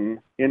written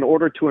in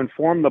order to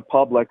inform the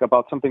public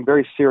about something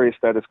very serious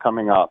that is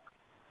coming up,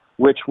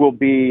 which will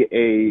be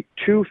a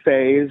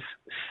two-phase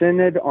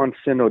synod on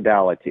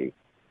synodality.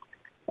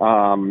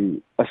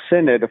 A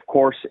synod, of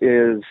course,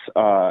 is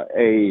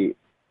a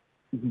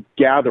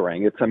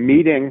gathering. It's a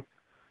meeting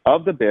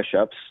of the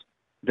bishops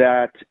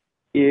that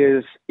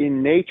is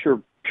in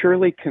nature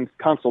purely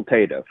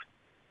consultative.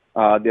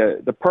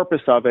 The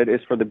purpose of it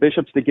is for the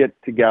bishops to get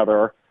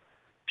together,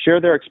 share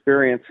their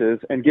experiences,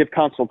 and give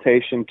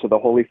consultation to the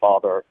Holy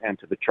Father and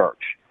to the Church.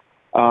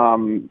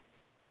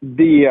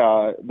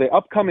 The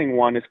upcoming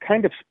one is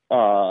kind of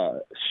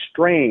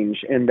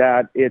strange in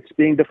that it's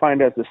being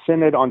defined as a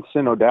synod on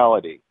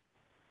synodality.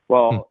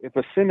 Well, if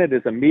a synod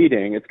is a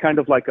meeting, it's kind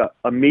of like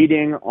a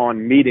meeting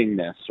on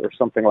meetingness or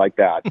something like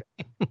that.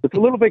 It's a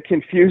little bit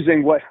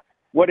confusing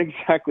what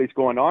exactly is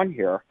going on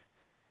here.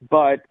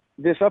 But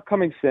this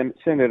upcoming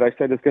synod, I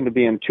said, is going to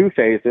be in two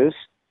phases.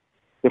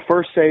 The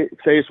first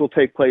phase will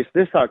take place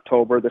this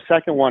October, the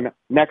second one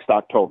next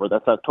October.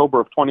 That's October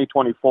of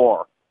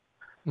 2024.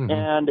 Mm-hmm.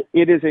 And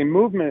it is a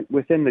movement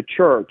within the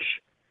church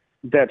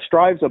that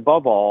strives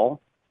above all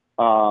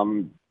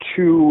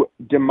to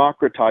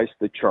democratize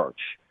the church,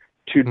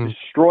 to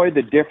destroy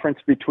the difference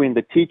between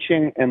the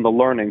teaching and the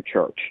learning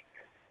church.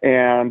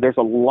 And there's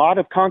a lot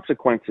of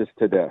consequences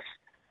to this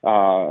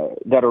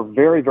that are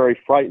very, very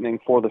frightening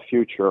for the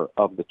future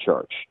of the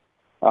church.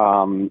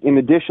 In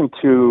addition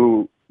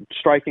to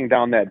striking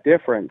down that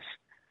difference,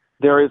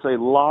 there is a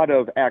lot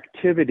of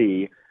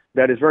activity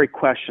that is very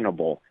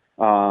questionable.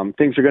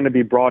 Things are going to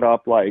be brought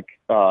up like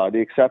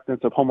the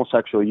acceptance of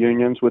homosexual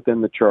unions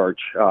within the church,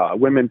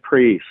 women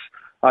priests,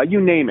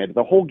 you name it.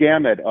 The whole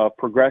gamut of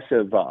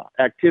progressive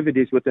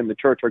activities within the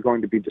church are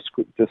going to be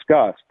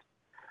discussed.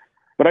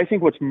 But I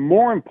think what's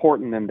more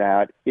important than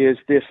that is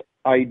this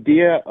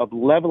idea of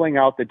leveling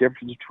out the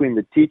difference between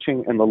the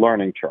teaching and the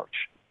learning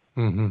church.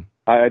 Mm-hmm.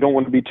 I don't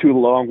want to be too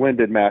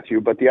long-winded,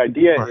 Matthew, but the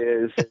idea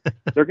is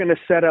they're going to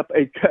set up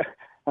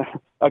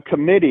a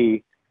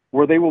committee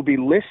where they will be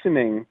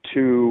listening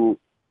to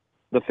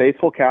the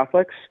faithful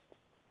Catholics,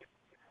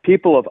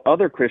 people of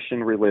other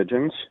Christian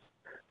religions,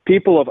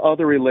 people of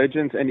other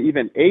religions, and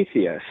even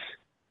atheists.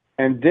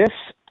 And this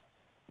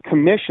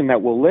commission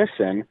that will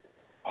listen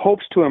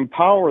hopes to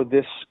empower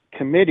this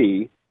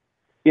committee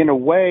in a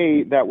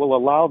way that will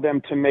allow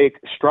them to make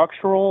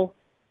structural,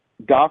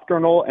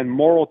 doctrinal, and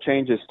moral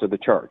changes to the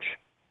church.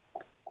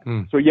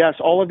 So yes,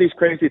 all of these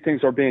crazy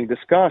things are being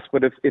discussed,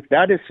 but if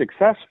that is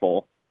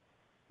successful,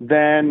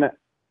 then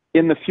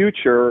in the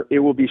future, it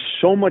will be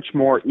so much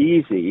more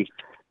easy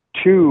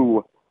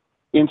to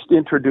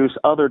introduce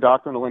other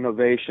doctrinal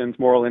innovations,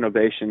 moral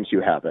innovations.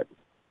 You have it.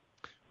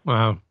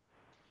 Wow.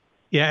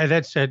 Yeah,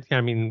 that said, I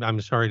mean, I'm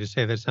sorry to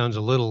say that sounds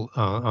a little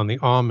on the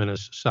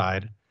ominous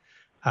side.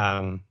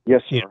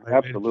 Yes, sir,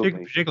 absolutely.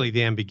 Particularly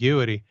the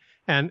ambiguity.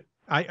 And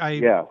I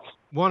yes.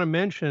 want to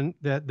mention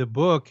that the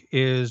book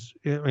is,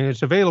 I mean,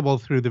 it's available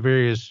through the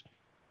various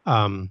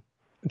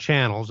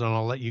channels, and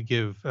I'll let you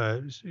give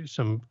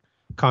some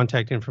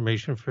contact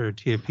information for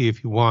TFP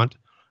if you want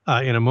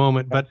in a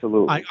moment. But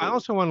absolutely. I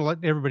also want to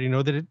let everybody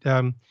know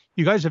that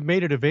you guys have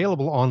made it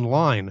available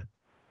online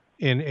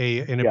in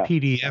a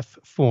PDF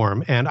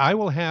form, and I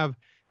will have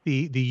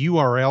the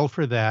URL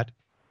for that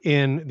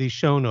in the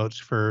show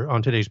notes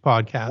on today's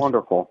podcast.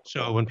 Wonderful.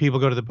 So when people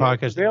go to the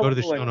podcast, they go to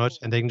the show notes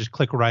and they can just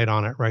click right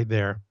on it right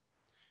there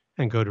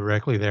and go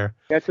directly there.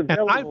 It's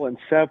available in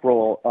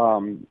several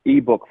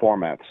ebook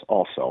formats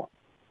also.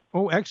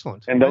 Oh,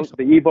 excellent. And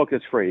the ebook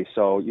is free.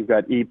 So you've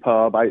got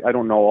EPUB. I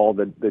don't know all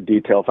the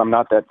details. I'm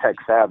not that tech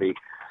savvy,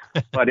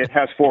 but it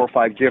has 4 or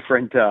 5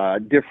 different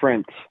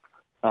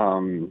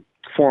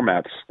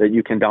formats that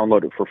you can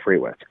download it for free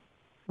with.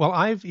 Well,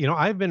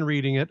 I've been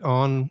reading it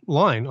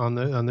online on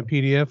the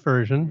PDF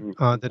version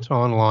that's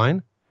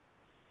online,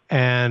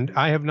 and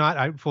I have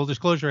not. Full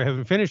disclosure, I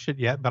haven't finished it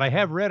yet, but I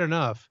have read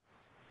enough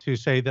to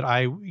say that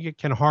I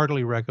can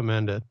heartily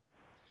recommend it.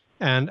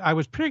 And I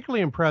was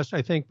particularly impressed,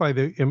 I think, by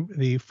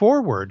the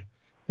foreword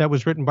that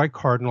was written by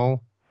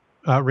Cardinal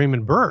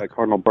Raymond Burke. By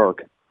Cardinal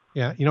Burke.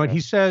 Yeah, and he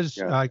says,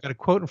 I got a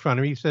quote in front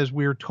of me. He says,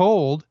 "We are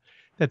told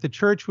that the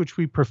church which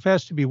we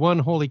profess to be one,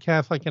 holy,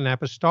 Catholic, and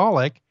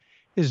apostolic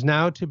is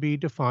now to be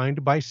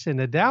defined by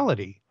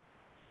synodality,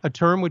 a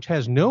term which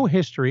has no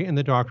history in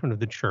the doctrine of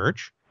the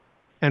church,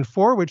 and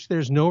for which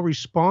there's no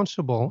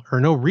reasonable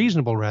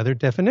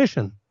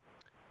definition."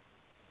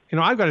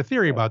 I've got a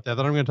theory about that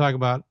I'm going to talk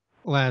about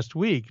last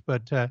week,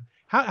 but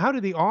how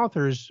do the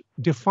authors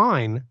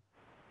define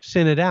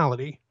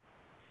synodality?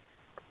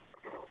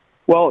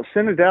 Well,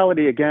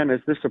 synodality, again,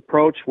 is this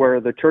approach where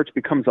the church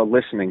becomes a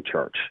listening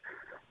church.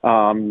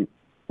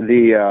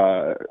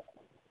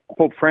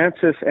 Pope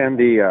Francis and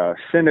the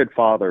Synod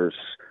Fathers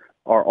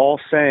are all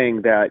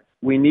saying that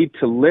we need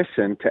to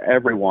listen to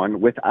everyone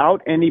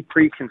without any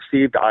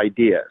preconceived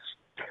ideas.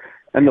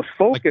 And the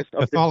focus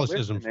of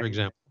Catholicism, for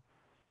example.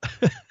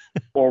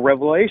 Or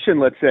Revelation,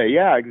 let's say.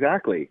 Yeah,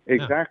 exactly.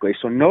 Yeah.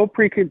 So no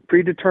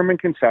predetermined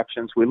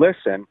conceptions. We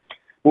listen,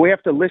 but we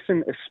have to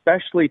listen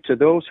especially to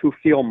those who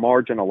feel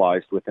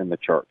marginalized within the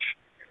church.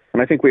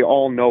 And I think we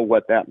all know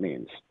what that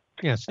means.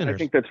 Yeah, sinners. I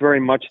think that's very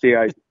much the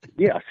idea.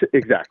 Yes,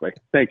 exactly.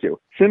 Thank you.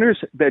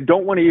 Sinners that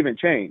don't want to even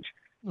change.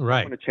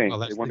 Right. They want to change. Well,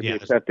 they want to be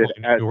accepted.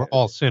 We're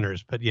all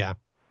sinners, but yeah.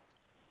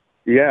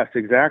 Yes,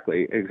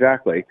 exactly.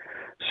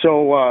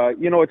 So,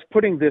 it's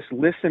putting this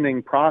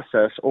listening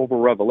process over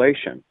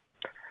revelation.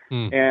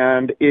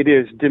 And it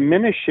is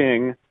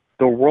diminishing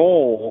the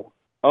role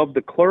of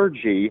the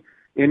clergy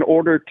in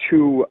order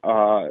to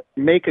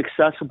make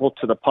accessible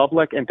to the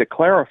public and to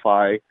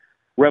clarify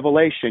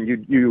revelation.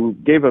 You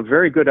gave a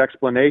very good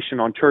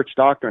explanation on church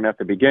doctrine at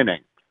the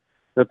beginning,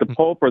 that the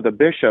Pope or the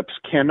bishops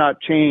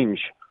cannot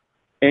change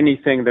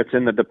anything that's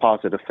in the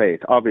deposit of faith.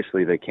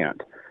 Obviously, they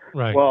can't.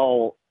 Right.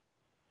 Well,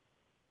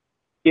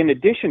 in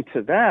addition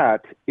to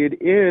that,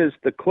 it is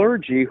the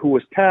clergy who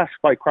was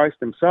tasked by Christ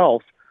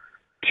himself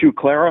to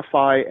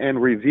clarify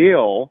and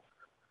reveal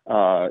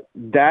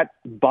that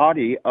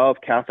body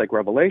of Catholic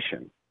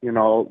revelation.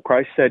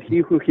 Christ said, "He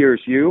who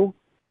hears you,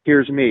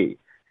 hears me."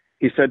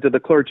 He said to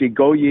the clergy,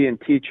 "Go ye and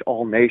teach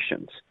all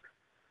nations."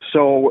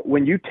 So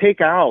when you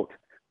take out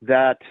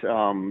that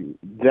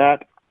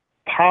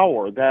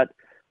power, that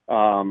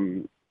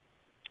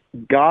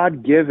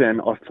God-given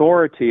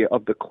authority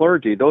of the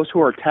clergy, those who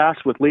are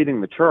tasked with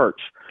leading the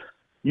church,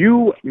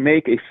 you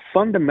make a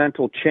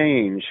fundamental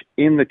change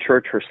in the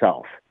church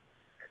herself.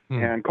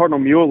 And Cardinal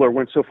Mueller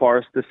went so far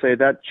as to say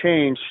that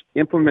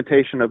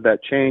implementation of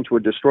that change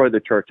would destroy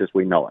the church as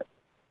we know it.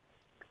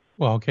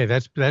 Well, okay,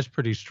 that's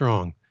pretty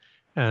strong.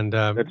 And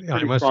that's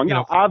pretty strong.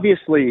 Now,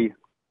 obviously,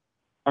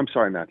 I'm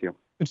sorry, Matthew.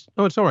 It's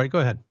all right. Go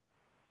ahead.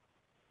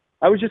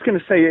 I was just going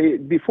to say,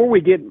 before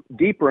we get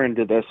deeper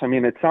into this, I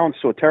mean, it sounds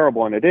so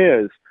terrible, and it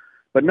is,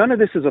 but none of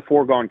this is a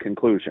foregone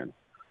conclusion.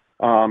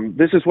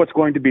 This is what's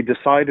going to be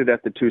decided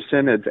at the 2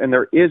 synods, and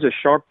there is a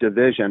sharp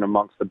division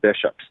amongst the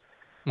bishops.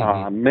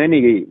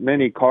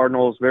 Many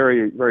cardinals,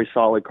 very, very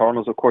solid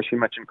cardinals, of course, you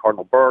mentioned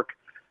Cardinal Burke,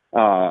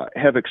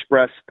 have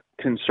expressed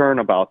concern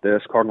about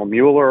this. Cardinal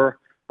Mueller,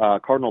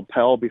 Cardinal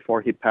Pell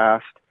before he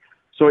passed.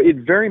 So it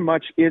very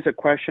much is a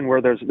question where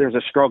there's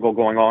a struggle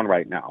going on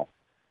right now.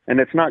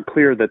 And it's not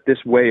clear that this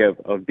way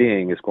of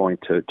being is going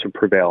to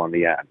prevail in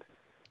the end.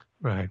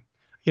 Right.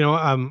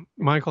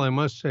 Michael, I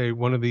must say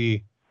one of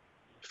the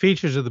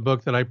features of the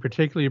book that I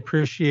particularly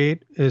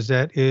appreciate is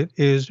that it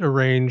is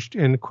arranged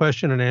in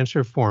question and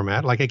answer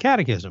format, like a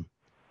catechism.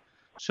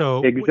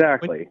 So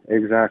exactly.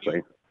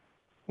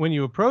 When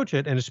you approach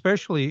it, and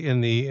especially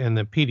in the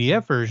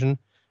PDF version,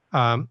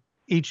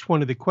 each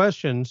one of the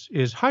questions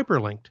is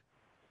hyperlinked.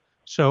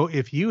 So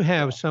if you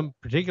have some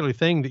particular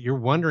thing that you're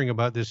wondering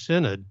about this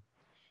synod,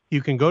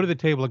 you can go to the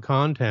table of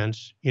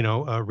contents,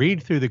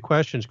 read through the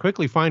questions,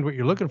 quickly find what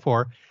you're looking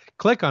for,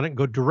 click on it, and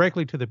go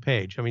directly to the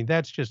page. I mean,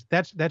 that's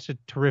a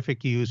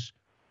terrific use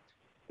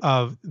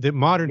of the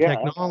modern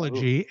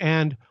technology,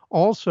 and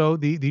also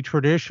the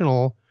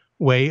traditional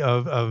way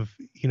of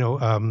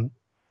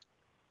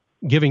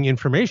giving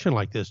information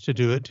like this, to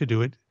do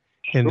it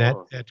in that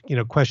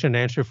question and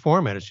answer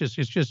format. It's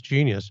just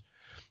genius,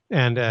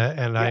 and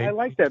I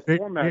like that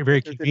format. Very,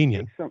 very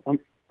convenient.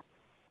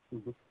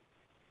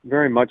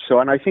 Very much so,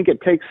 and I think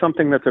it takes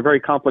something that's a very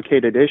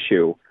complicated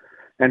issue,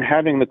 and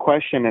having the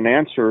question and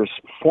answers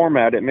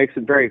format, it makes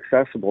it very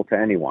accessible to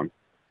anyone.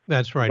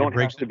 That's right. It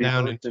breaks it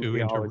down into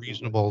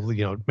reasonable,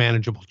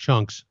 manageable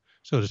chunks,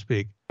 so to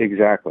speak.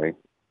 Exactly.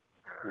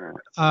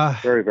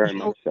 Very, very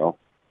much so.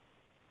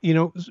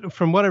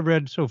 From what I've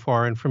read so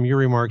far and from your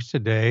remarks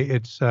today,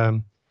 it's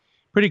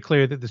pretty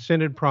clear that the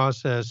synod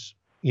process,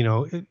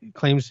 it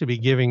claims to be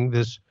giving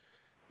this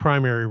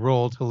primary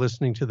role to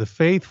listening to the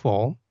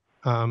faithful,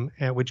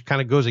 and which kind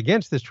of goes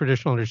against this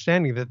traditional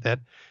understanding that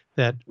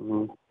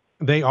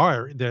they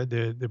are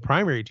the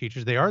primary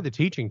teachers. They are the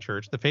teaching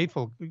church. The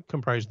faithful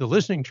comprise the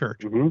listening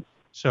church.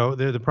 So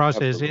the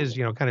process is,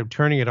 kind of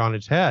turning it on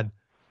its head.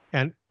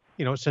 And,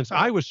 since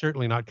I was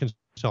certainly not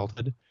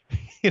consulted,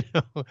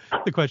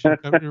 the question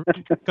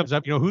comes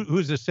up,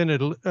 who's the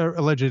synod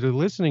allegedly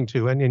listening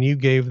to? And you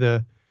gave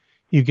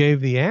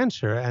the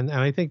answer. And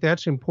I think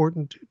that's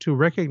important to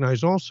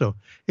recognize also.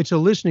 It's a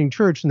listening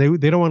church, and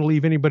they don't want to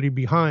leave anybody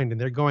behind,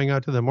 and they're going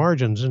out to the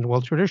margins. And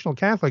traditional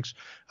Catholics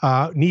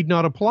need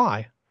not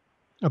apply,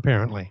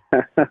 apparently.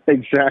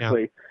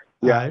 Exactly.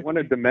 Yeah, I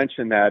wanted to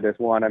mention that as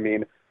one. I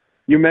mean,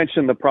 you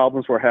mentioned the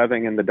problems we're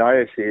having in the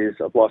Diocese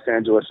of Los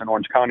Angeles and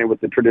Orange County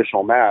with the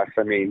traditional Mass.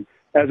 I mean,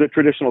 as a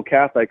traditional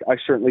Catholic, I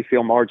certainly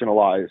feel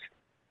marginalized,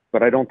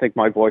 but I don't think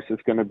my voice is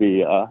going to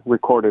be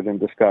recorded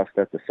and discussed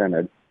at the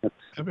Synod. That's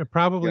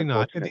probably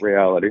not.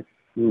 Reality.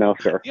 No,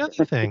 sir. The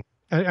other thing,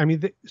 I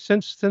mean,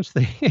 since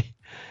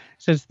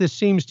this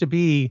seems to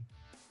be,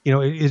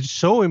 it's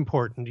so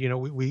important,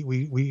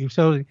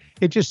 so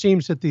it just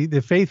seems that the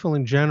faithful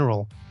in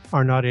general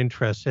are not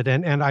interested.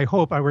 And I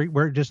hope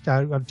we're just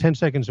 10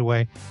 seconds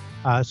away.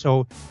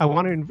 So I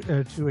want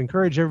to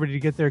encourage everybody to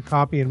get their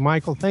copy. And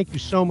Michael, thank you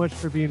so much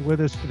for being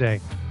with us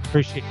today.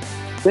 Appreciate it.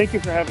 Thank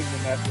you for having me,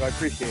 Matthew. I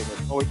appreciate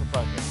it. Always a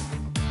pleasure.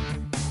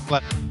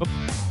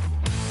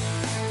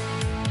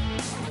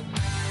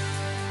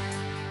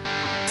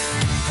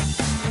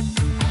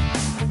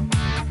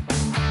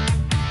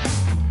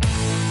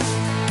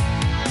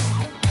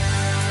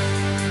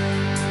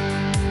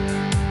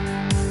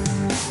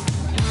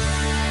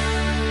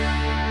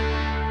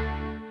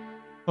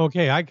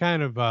 Okay, I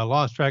kind of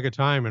lost track of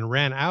time and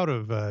ran out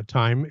of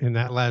time in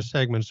that last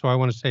segment. So I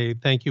want to say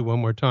thank you one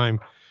more time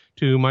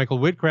to Michael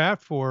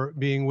Whitcraft for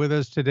being with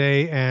us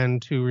today,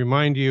 and to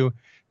remind you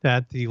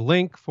that the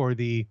link for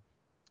the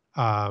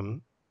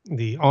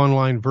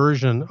online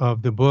version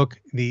of the book,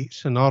 The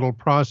Synodal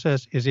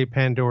Process is a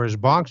Pandora's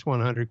Box,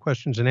 100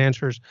 Questions and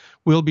Answers,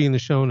 will be in the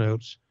show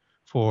notes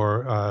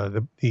for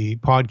the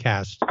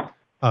podcast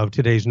of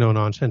today's No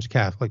Nonsense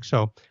Catholic.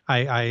 So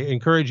I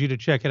encourage you to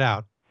check it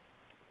out.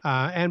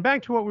 And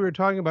back to what we were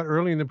talking about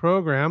early in the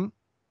program,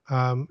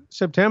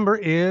 September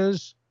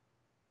is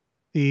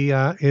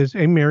a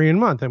Marian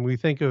month, and we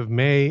think of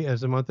May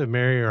as the month of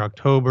Mary, or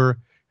October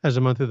as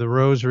the month of the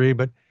Rosary.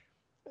 But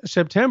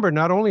September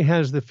not only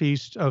has the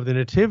feast of the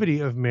Nativity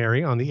of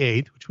Mary on the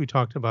 8th, which we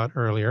talked about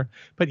earlier,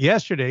 but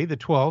yesterday, the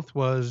 12th,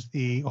 was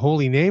the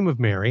Holy Name of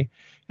Mary,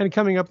 and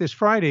coming up this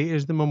Friday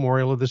is the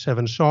memorial of the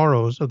 7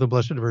 Sorrows of the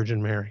Blessed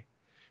Virgin Mary,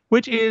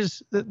 which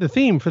is the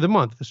theme for the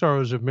month, the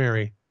Sorrows of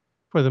Mary,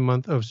 for the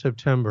month of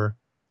September.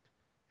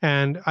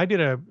 And I did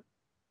a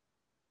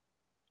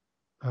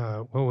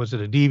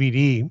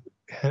DVD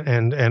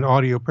and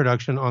audio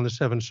production on the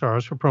 7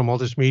 Sorrows for Pro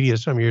Multismedia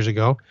some years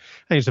ago,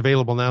 and it's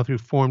available now through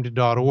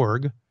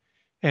formed.org.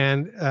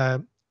 And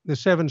the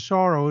 7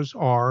 Sorrows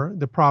are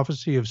the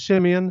prophecy of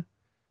Simeon,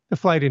 the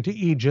flight into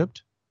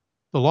Egypt,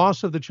 the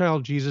loss of the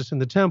child Jesus in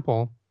the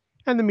temple,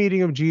 and the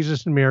meeting of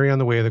Jesus and Mary on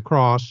the way of the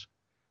cross,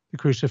 the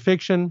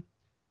crucifixion,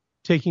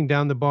 taking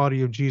down the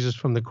body of Jesus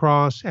from the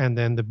cross, and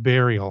then the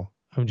burial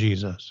of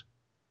Jesus.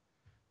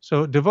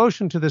 So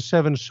devotion to the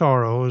 7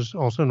 Sorrows,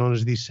 also known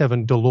as the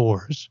 7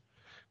 Dolors,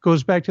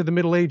 goes back to the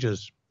Middle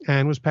Ages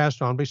and was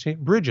passed on by St.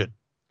 Bridget,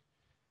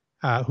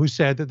 who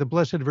said that the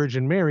Blessed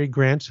Virgin Mary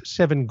grants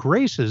 7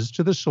 graces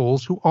to the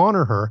souls who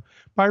honor her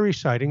by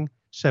reciting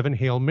 7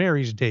 Hail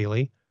Marys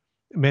daily,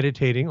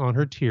 meditating on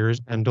her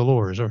tears and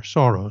dolors, or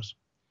sorrows.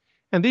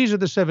 And these are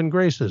the 7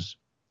 graces.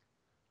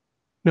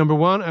 Number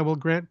 1, I will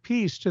grant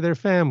peace to their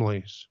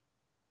families.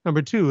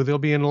 Number 2, they'll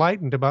be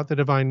enlightened about the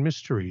divine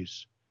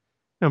mysteries.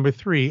 Number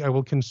 3, I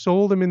will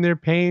console them in their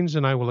pains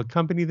and I will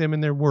accompany them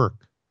in their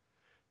work.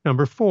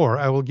 Number 4,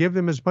 I will give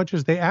them as much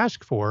as they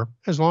ask for,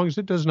 as long as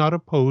it does not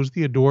oppose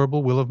the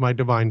adorable will of my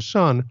divine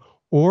Son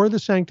or the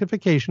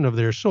sanctification of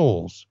their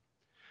souls.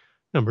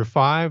 Number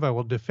 5, I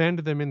will defend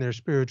them in their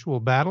spiritual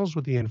battles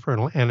with the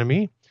infernal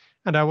enemy,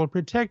 and I will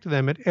protect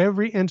them at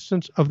every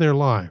instance of their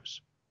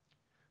lives.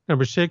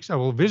 Number 6, I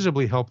will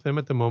visibly help them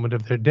at the moment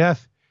of their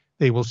death.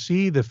 They will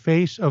see the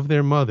face of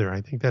their mother.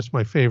 I think that's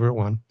my favorite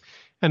one.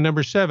 And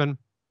number 7,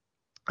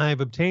 I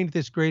have obtained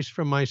this grace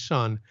from my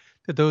Son,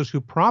 that those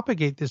who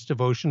propagate this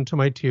devotion to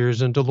my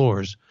tears and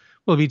dolors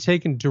will be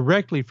taken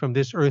directly from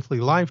this earthly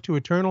life to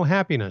eternal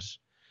happiness,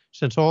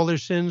 since all their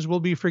sins will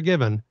be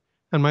forgiven,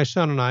 and my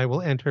Son and I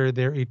will enter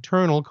their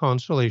eternal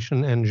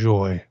consolation and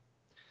joy.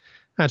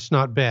 That's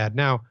not bad.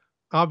 Now,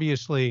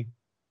 obviously,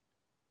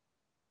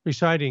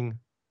 reciting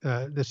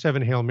the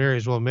 7 Hail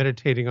Marys while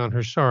meditating on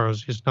her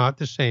sorrows is not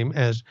the same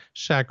as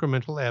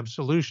sacramental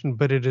absolution,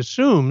 but it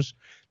assumes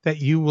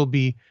that you will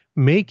be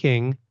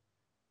making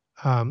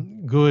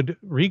good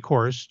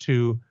recourse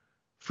to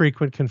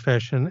frequent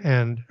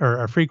confession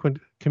or frequent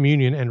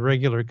communion and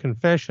regular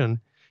confession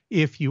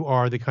if you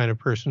are the kind of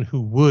person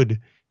who would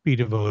be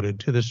devoted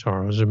to the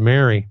sorrows of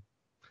Mary.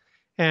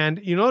 And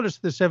you notice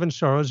the 7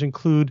 sorrows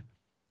include,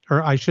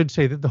 or I should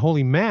say that the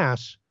Holy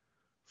Mass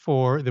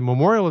for the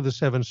memorial of the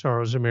 7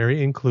 sorrows of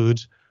Mary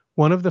includes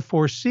one of the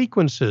 4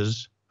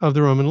 sequences of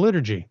the Roman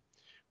liturgy.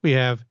 We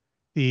have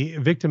the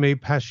Victimae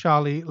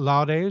Paschali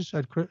Laudes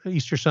at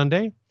Easter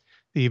Sunday,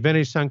 the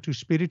Veni Sanctus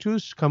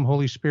Spiritus, Come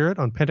Holy Spirit,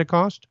 on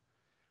Pentecost.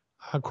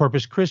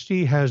 Corpus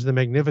Christi has the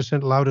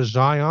magnificent Lauda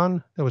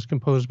Zion that was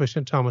composed by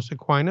St. Thomas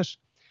Aquinas.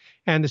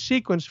 And the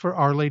sequence for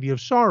Our Lady of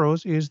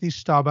Sorrows is the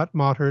Stabat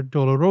Mater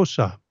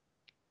Dolorosa.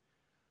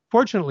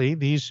 Fortunately,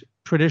 these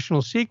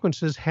traditional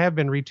sequences have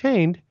been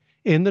retained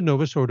in the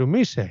Novus Ordo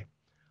Missae.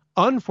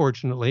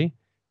 Unfortunately,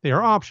 they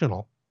are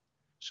optional.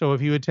 So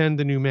if you attend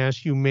the new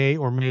Mass, you may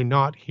or may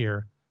not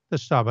hear the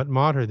Stabat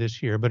Mater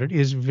this year, but it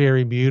is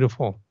very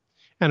beautiful.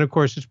 And of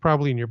course, it's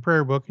probably in your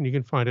prayer book and you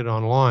can find it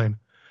online.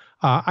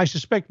 I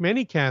suspect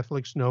many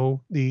Catholics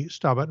know the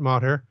Stabat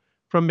Mater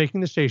from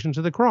making the Stations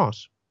of the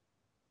Cross.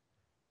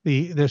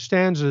 The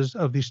stanzas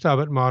of the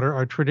Stabat Mater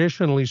are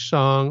traditionally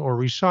sung or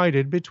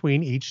recited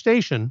between each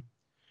station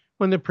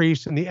when the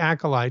priest and the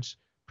acolytes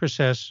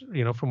process,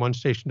 from one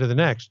station to the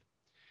next.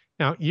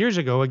 Now, years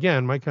ago,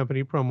 again, my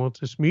company,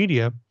 Promotus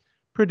Media,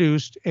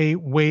 produced a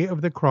Way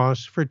of the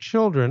Cross for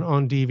Children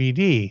on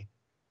DVD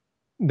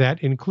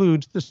that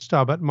includes the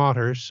Stabat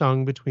Mater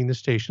sung between the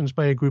stations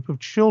by a group of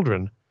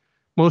children,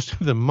 most of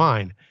them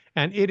mine.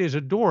 And it is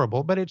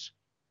adorable, but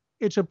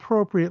it's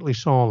appropriately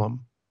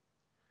solemn,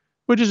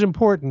 which is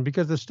important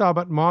because the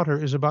Stabat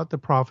Mater is about the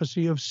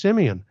prophecy of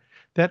Simeon,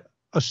 that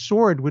a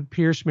sword would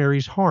pierce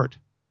Mary's heart,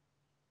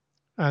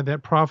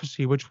 that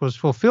prophecy which was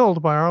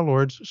fulfilled by our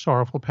Lord's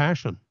sorrowful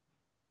passion.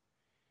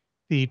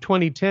 The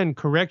 2010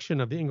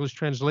 correction of the English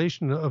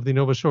translation of the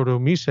Novus Ordo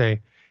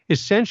Missae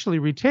essentially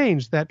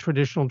retains that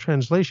traditional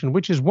translation,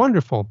 which is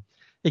wonderful,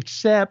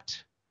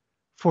 except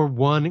for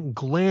one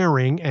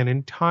glaring and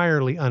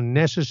entirely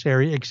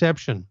unnecessary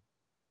exception.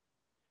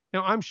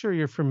 Now, I'm sure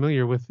you're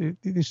familiar with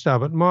the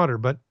Stabat Mater,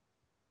 but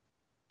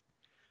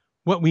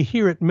what we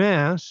hear at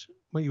Mass,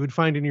 what you would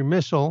find in your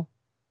missal,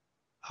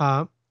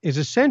 is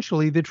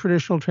essentially the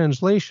traditional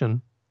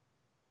translation,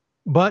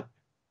 but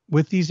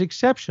with these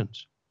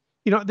exceptions.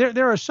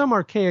 There are some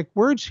archaic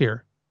words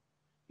here.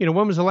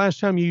 When was the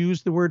last time you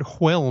used the word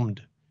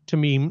whelmed to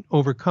mean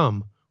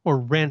overcome, or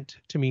rent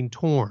to mean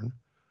torn,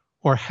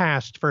 or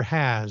hast for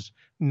has,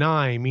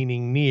 nigh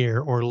meaning near,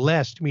 or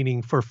lest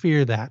meaning for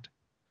fear that?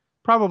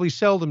 Probably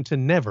seldom to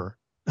never,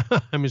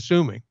 I'm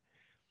assuming.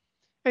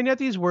 And yet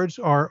these words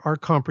are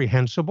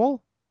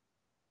comprehensible,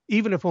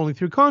 even if only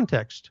through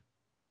context.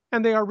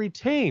 And they are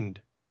retained,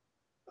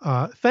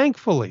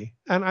 thankfully,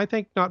 and I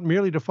think not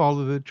merely to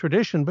follow the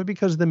tradition, but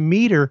because the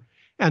meter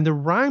and the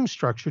rhyme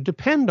structure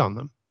depend on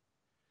them.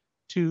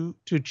 To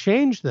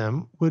change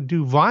them would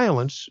do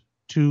violence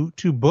to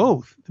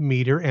both the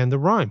meter and the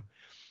rhyme.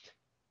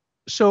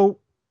 So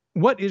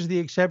what is the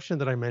exception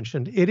that I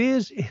mentioned? It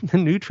is in the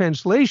new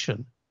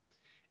translation.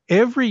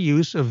 Every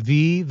use of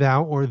thee,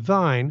 thou, or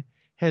thine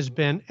has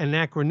been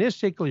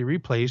anachronistically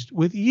replaced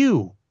with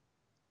you.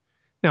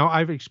 Now,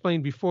 I've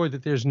explained before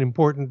that there's an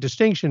important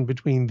distinction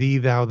between thee,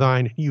 thou,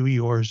 thine, you,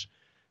 yours,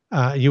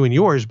 you and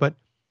yours, but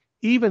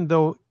even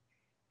though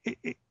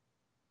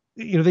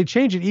they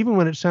change it even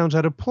when it sounds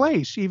out of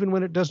place, even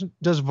when it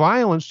does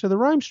violence to the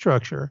rhyme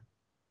structure.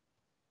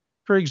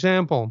 For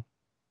example,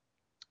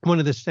 one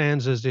of the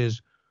stanzas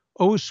is,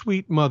 O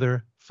sweet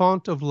mother,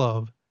 font of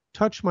love,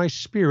 touch my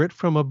spirit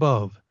from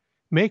above,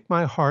 make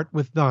my heart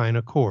with thine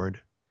accord.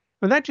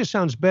 And that just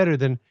sounds better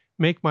than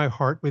make my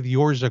heart with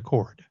yours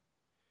accord,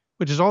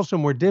 which is also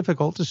more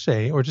difficult to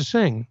say or to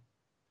sing.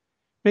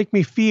 Make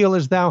me feel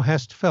as thou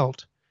hast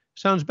felt.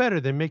 Sounds better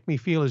than make me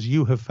feel as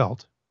you have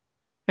felt.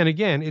 And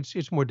again,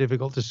 it's more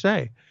difficult to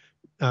say.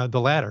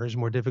 The latter is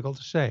more difficult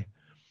to say.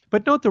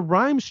 But note the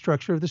rhyme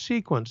structure of the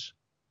sequence.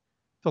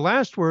 The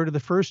last word of the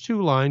first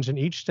two lines in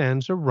each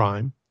stanza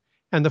rhyme,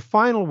 and the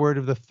final word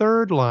of the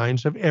third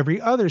lines of every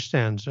other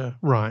stanza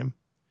rhyme,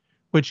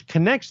 which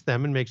connects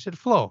them and makes it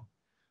flow.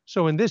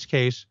 So in this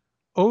case,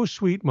 O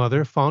sweet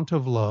mother, font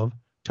of love,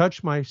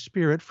 touch my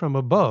spirit from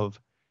above,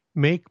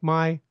 make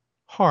my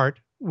heart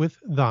with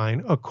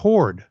thine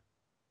accord.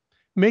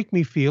 Make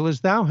me feel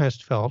as thou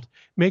hast felt,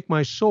 make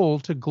my soul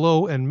to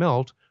glow and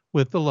melt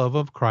with the love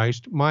of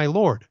Christ my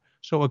Lord.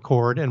 So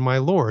accord and my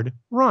Lord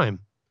rhyme.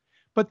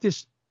 But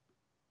this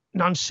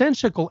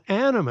nonsensical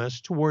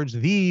animus towards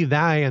thee,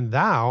 thy, and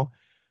thou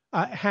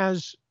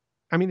it's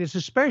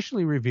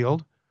especially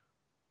revealed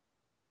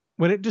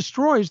when it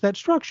destroys that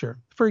structure.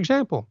 For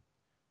example,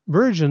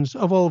 virgins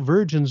of all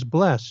virgins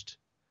blessed,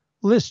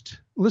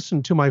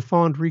 listen to my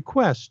fond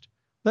request.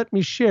 Let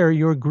me share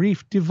your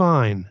grief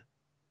divine.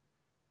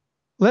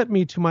 Let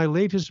me to my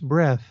latest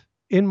breath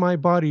in my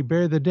body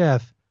bear the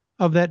death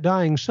of that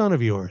dying son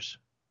of yours.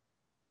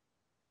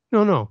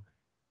 No.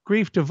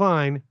 Grief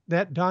divine,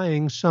 that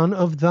dying son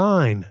of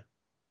thine.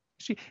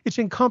 See, it's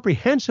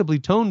incomprehensibly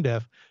tone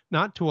deaf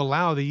not to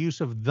allow the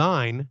use of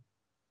thine,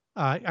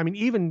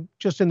 even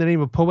just in the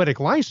name of poetic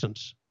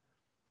license.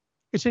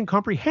 It's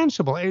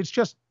incomprehensible. It's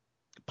just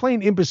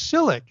plain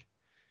imbecilic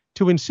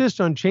to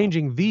insist on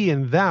changing thee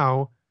and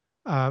thou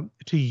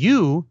to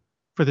you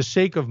for the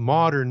sake of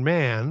modern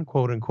man,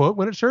 quote unquote,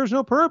 when it serves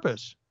no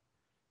purpose.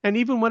 And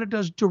even when it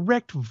does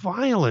direct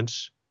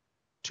violence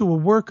to a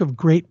work of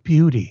great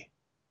beauty.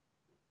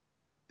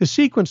 The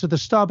sequence of the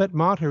Stabat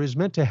Mater is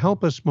meant to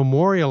help us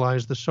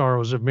memorialize the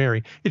sorrows of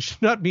Mary. It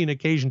should not be an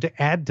occasion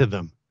to add to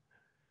them.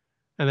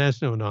 And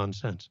that's no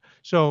nonsense.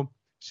 So,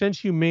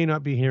 since you may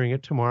not be hearing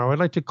it tomorrow, I'd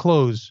like to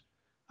close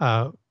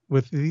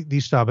with the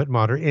Stabat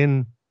Mater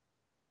in,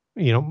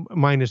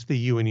 minus the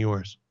you and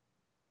yours.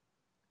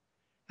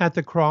 At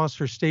the cross,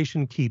 her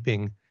station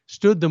keeping,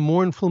 stood the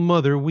mournful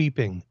mother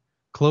weeping,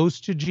 close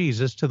to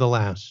Jesus to the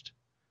last.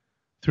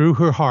 Through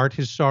her heart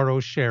his sorrow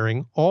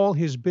sharing, all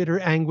his bitter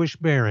anguish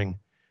bearing.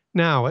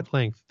 Now at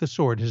length the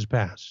sword has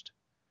passed.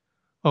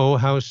 Oh,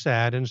 how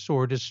sad and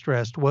sore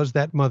distressed was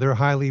that mother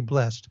highly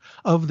blessed,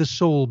 of the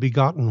soul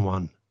begotten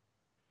one.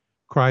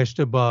 Christ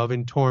above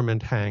in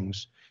torment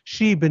hangs,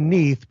 she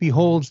beneath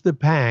beholds the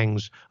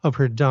pangs of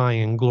her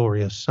dying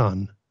glorious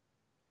Son.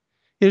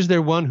 Is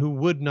there one who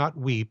would not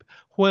weep,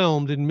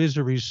 whelmed in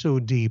miseries so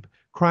deep,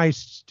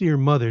 Christ's dear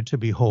mother to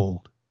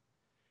behold?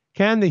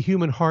 Can the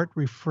human heart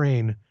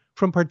refrain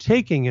from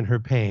partaking in her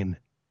pain,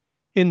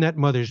 in that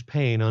mother's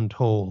pain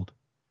untold?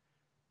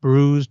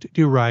 Bruised,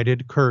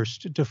 derided,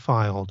 cursed,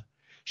 defiled,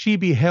 she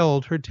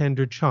beheld her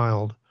tender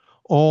child,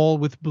 all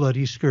with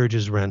bloody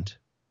scourges rent.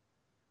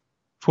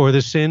 For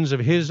the sins of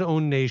his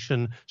own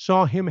nation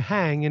saw him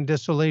hang in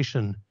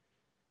desolation,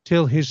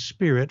 till his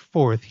spirit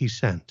forth he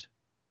sent.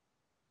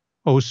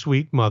 O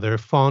sweet mother,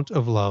 font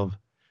of love,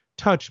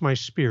 touch my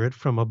spirit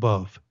from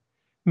above,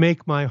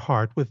 make my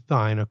heart with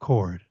thine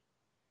accord.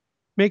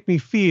 Make me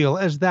feel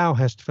as thou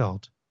hast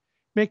felt,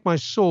 make my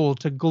soul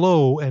to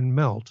glow and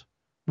melt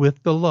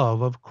with the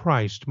love of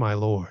Christ my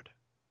Lord.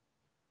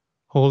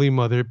 Holy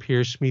Mother,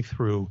 pierce me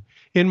through,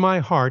 in my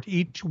heart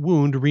each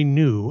wound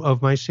renew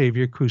of my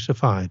Savior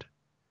crucified.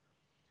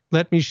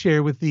 Let me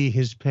share with thee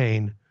his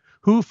pain,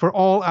 who for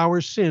all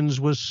our sins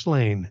was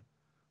slain,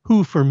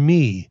 who for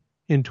me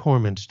in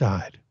torments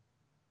died.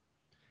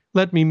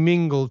 Let me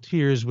mingle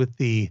tears with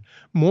thee,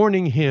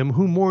 mourning him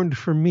who mourned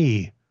for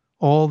me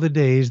all the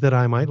days that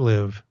I might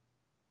live.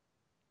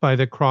 By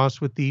the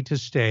cross with thee to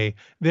stay,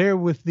 there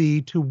with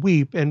thee to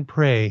weep and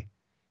pray,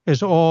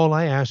 is all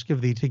I ask of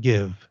thee to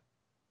give.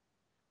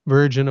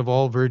 Virgin of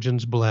all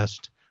virgins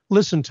blessed,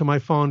 listen to my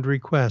fond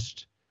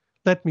request.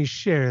 Let me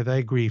share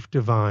thy grief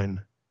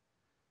divine.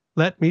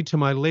 Let me to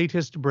my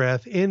latest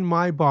breath in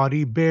my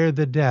body bear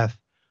the death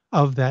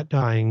of that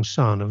dying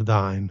Son of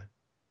thine.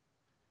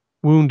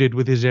 Wounded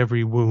with his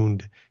every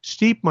wound,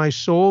 steep my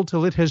soul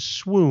till it has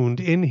swooned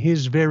in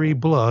his very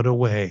blood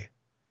away.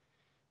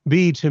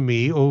 Be to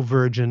me, O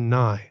Virgin,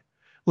 nigh,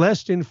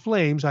 lest in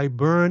flames I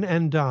burn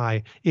and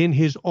die in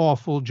his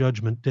awful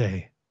judgment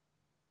day.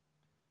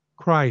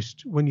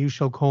 Christ, when you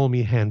shall call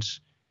me hence,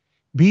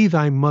 be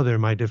thy mother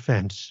my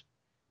defense,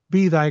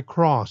 be thy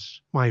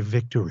cross my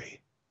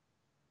victory.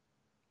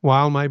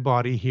 While my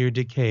body here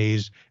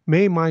decays,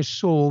 may my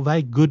soul thy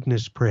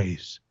goodness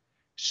praise,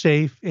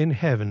 safe in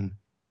heaven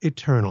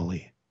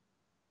eternally.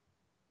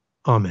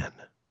 Amen.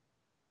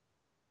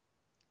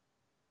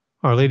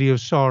 Our Lady of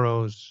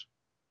Sorrows,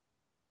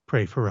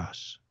 pray for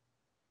us.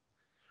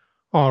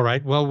 All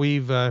right, well,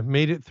 we've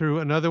made it through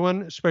another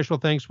one. Special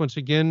thanks once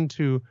again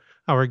to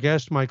our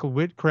guest, Michael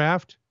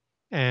Whitcraft.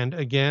 And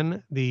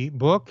again, the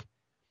book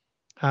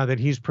that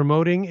he's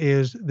promoting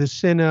is The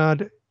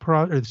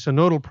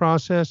Synodal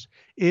Process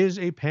is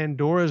a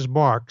Pandora's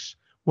Box,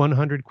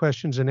 100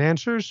 Questions and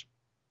Answers.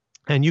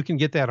 And you can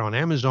get that on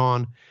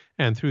Amazon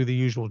and through the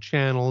usual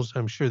channels,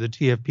 I'm sure the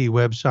TFP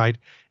website,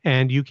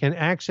 and you can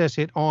access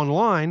it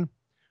online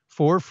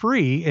for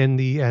free, and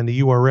the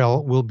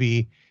URL will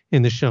be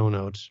in the show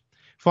notes.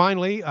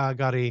 Finally,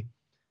 got a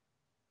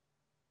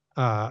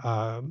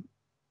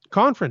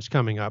conference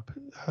coming up.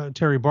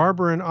 Terry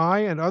Barber and I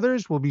and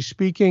others will be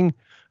speaking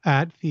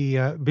at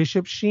the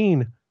Bishop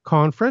Sheen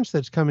conference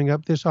that's coming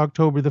up this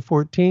October the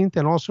 14th,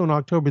 and also on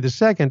October the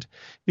 2nd,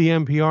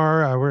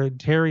 VMPR, where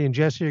Terry and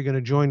Jesse are going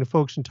to join the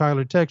folks in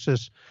Tyler,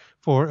 Texas,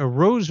 for a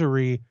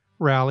rosary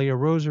rally, a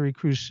rosary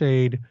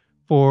crusade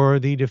for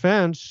the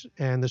defense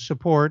and the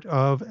support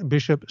of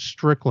Bishop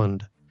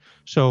Strickland.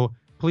 So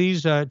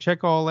please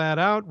check all that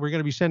out. We're going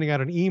to be sending out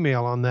an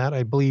email on that,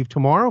 I believe,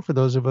 tomorrow for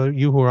those of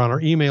you who are on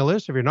our email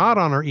list. If you're not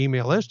on our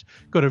email list,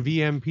 go to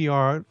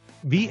vmpr.org.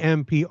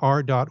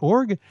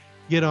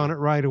 Get on it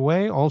right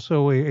away.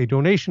 Also, a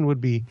donation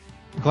would be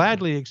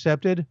gladly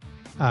accepted.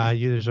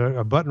 There's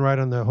a button right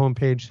on the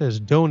homepage that says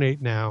Donate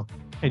Now,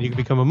 and you can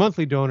become a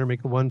monthly donor,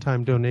 make a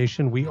one-time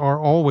donation. We are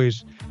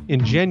always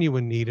in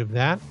genuine need of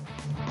that.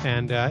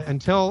 And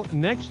until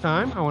next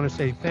time, I want to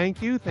say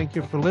thank you. Thank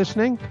you for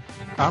listening.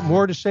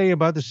 More to say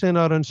about the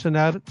Synod and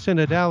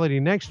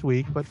Synodality next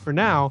week. But for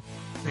now,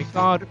 may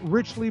God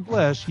richly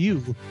bless you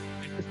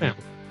and your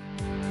family.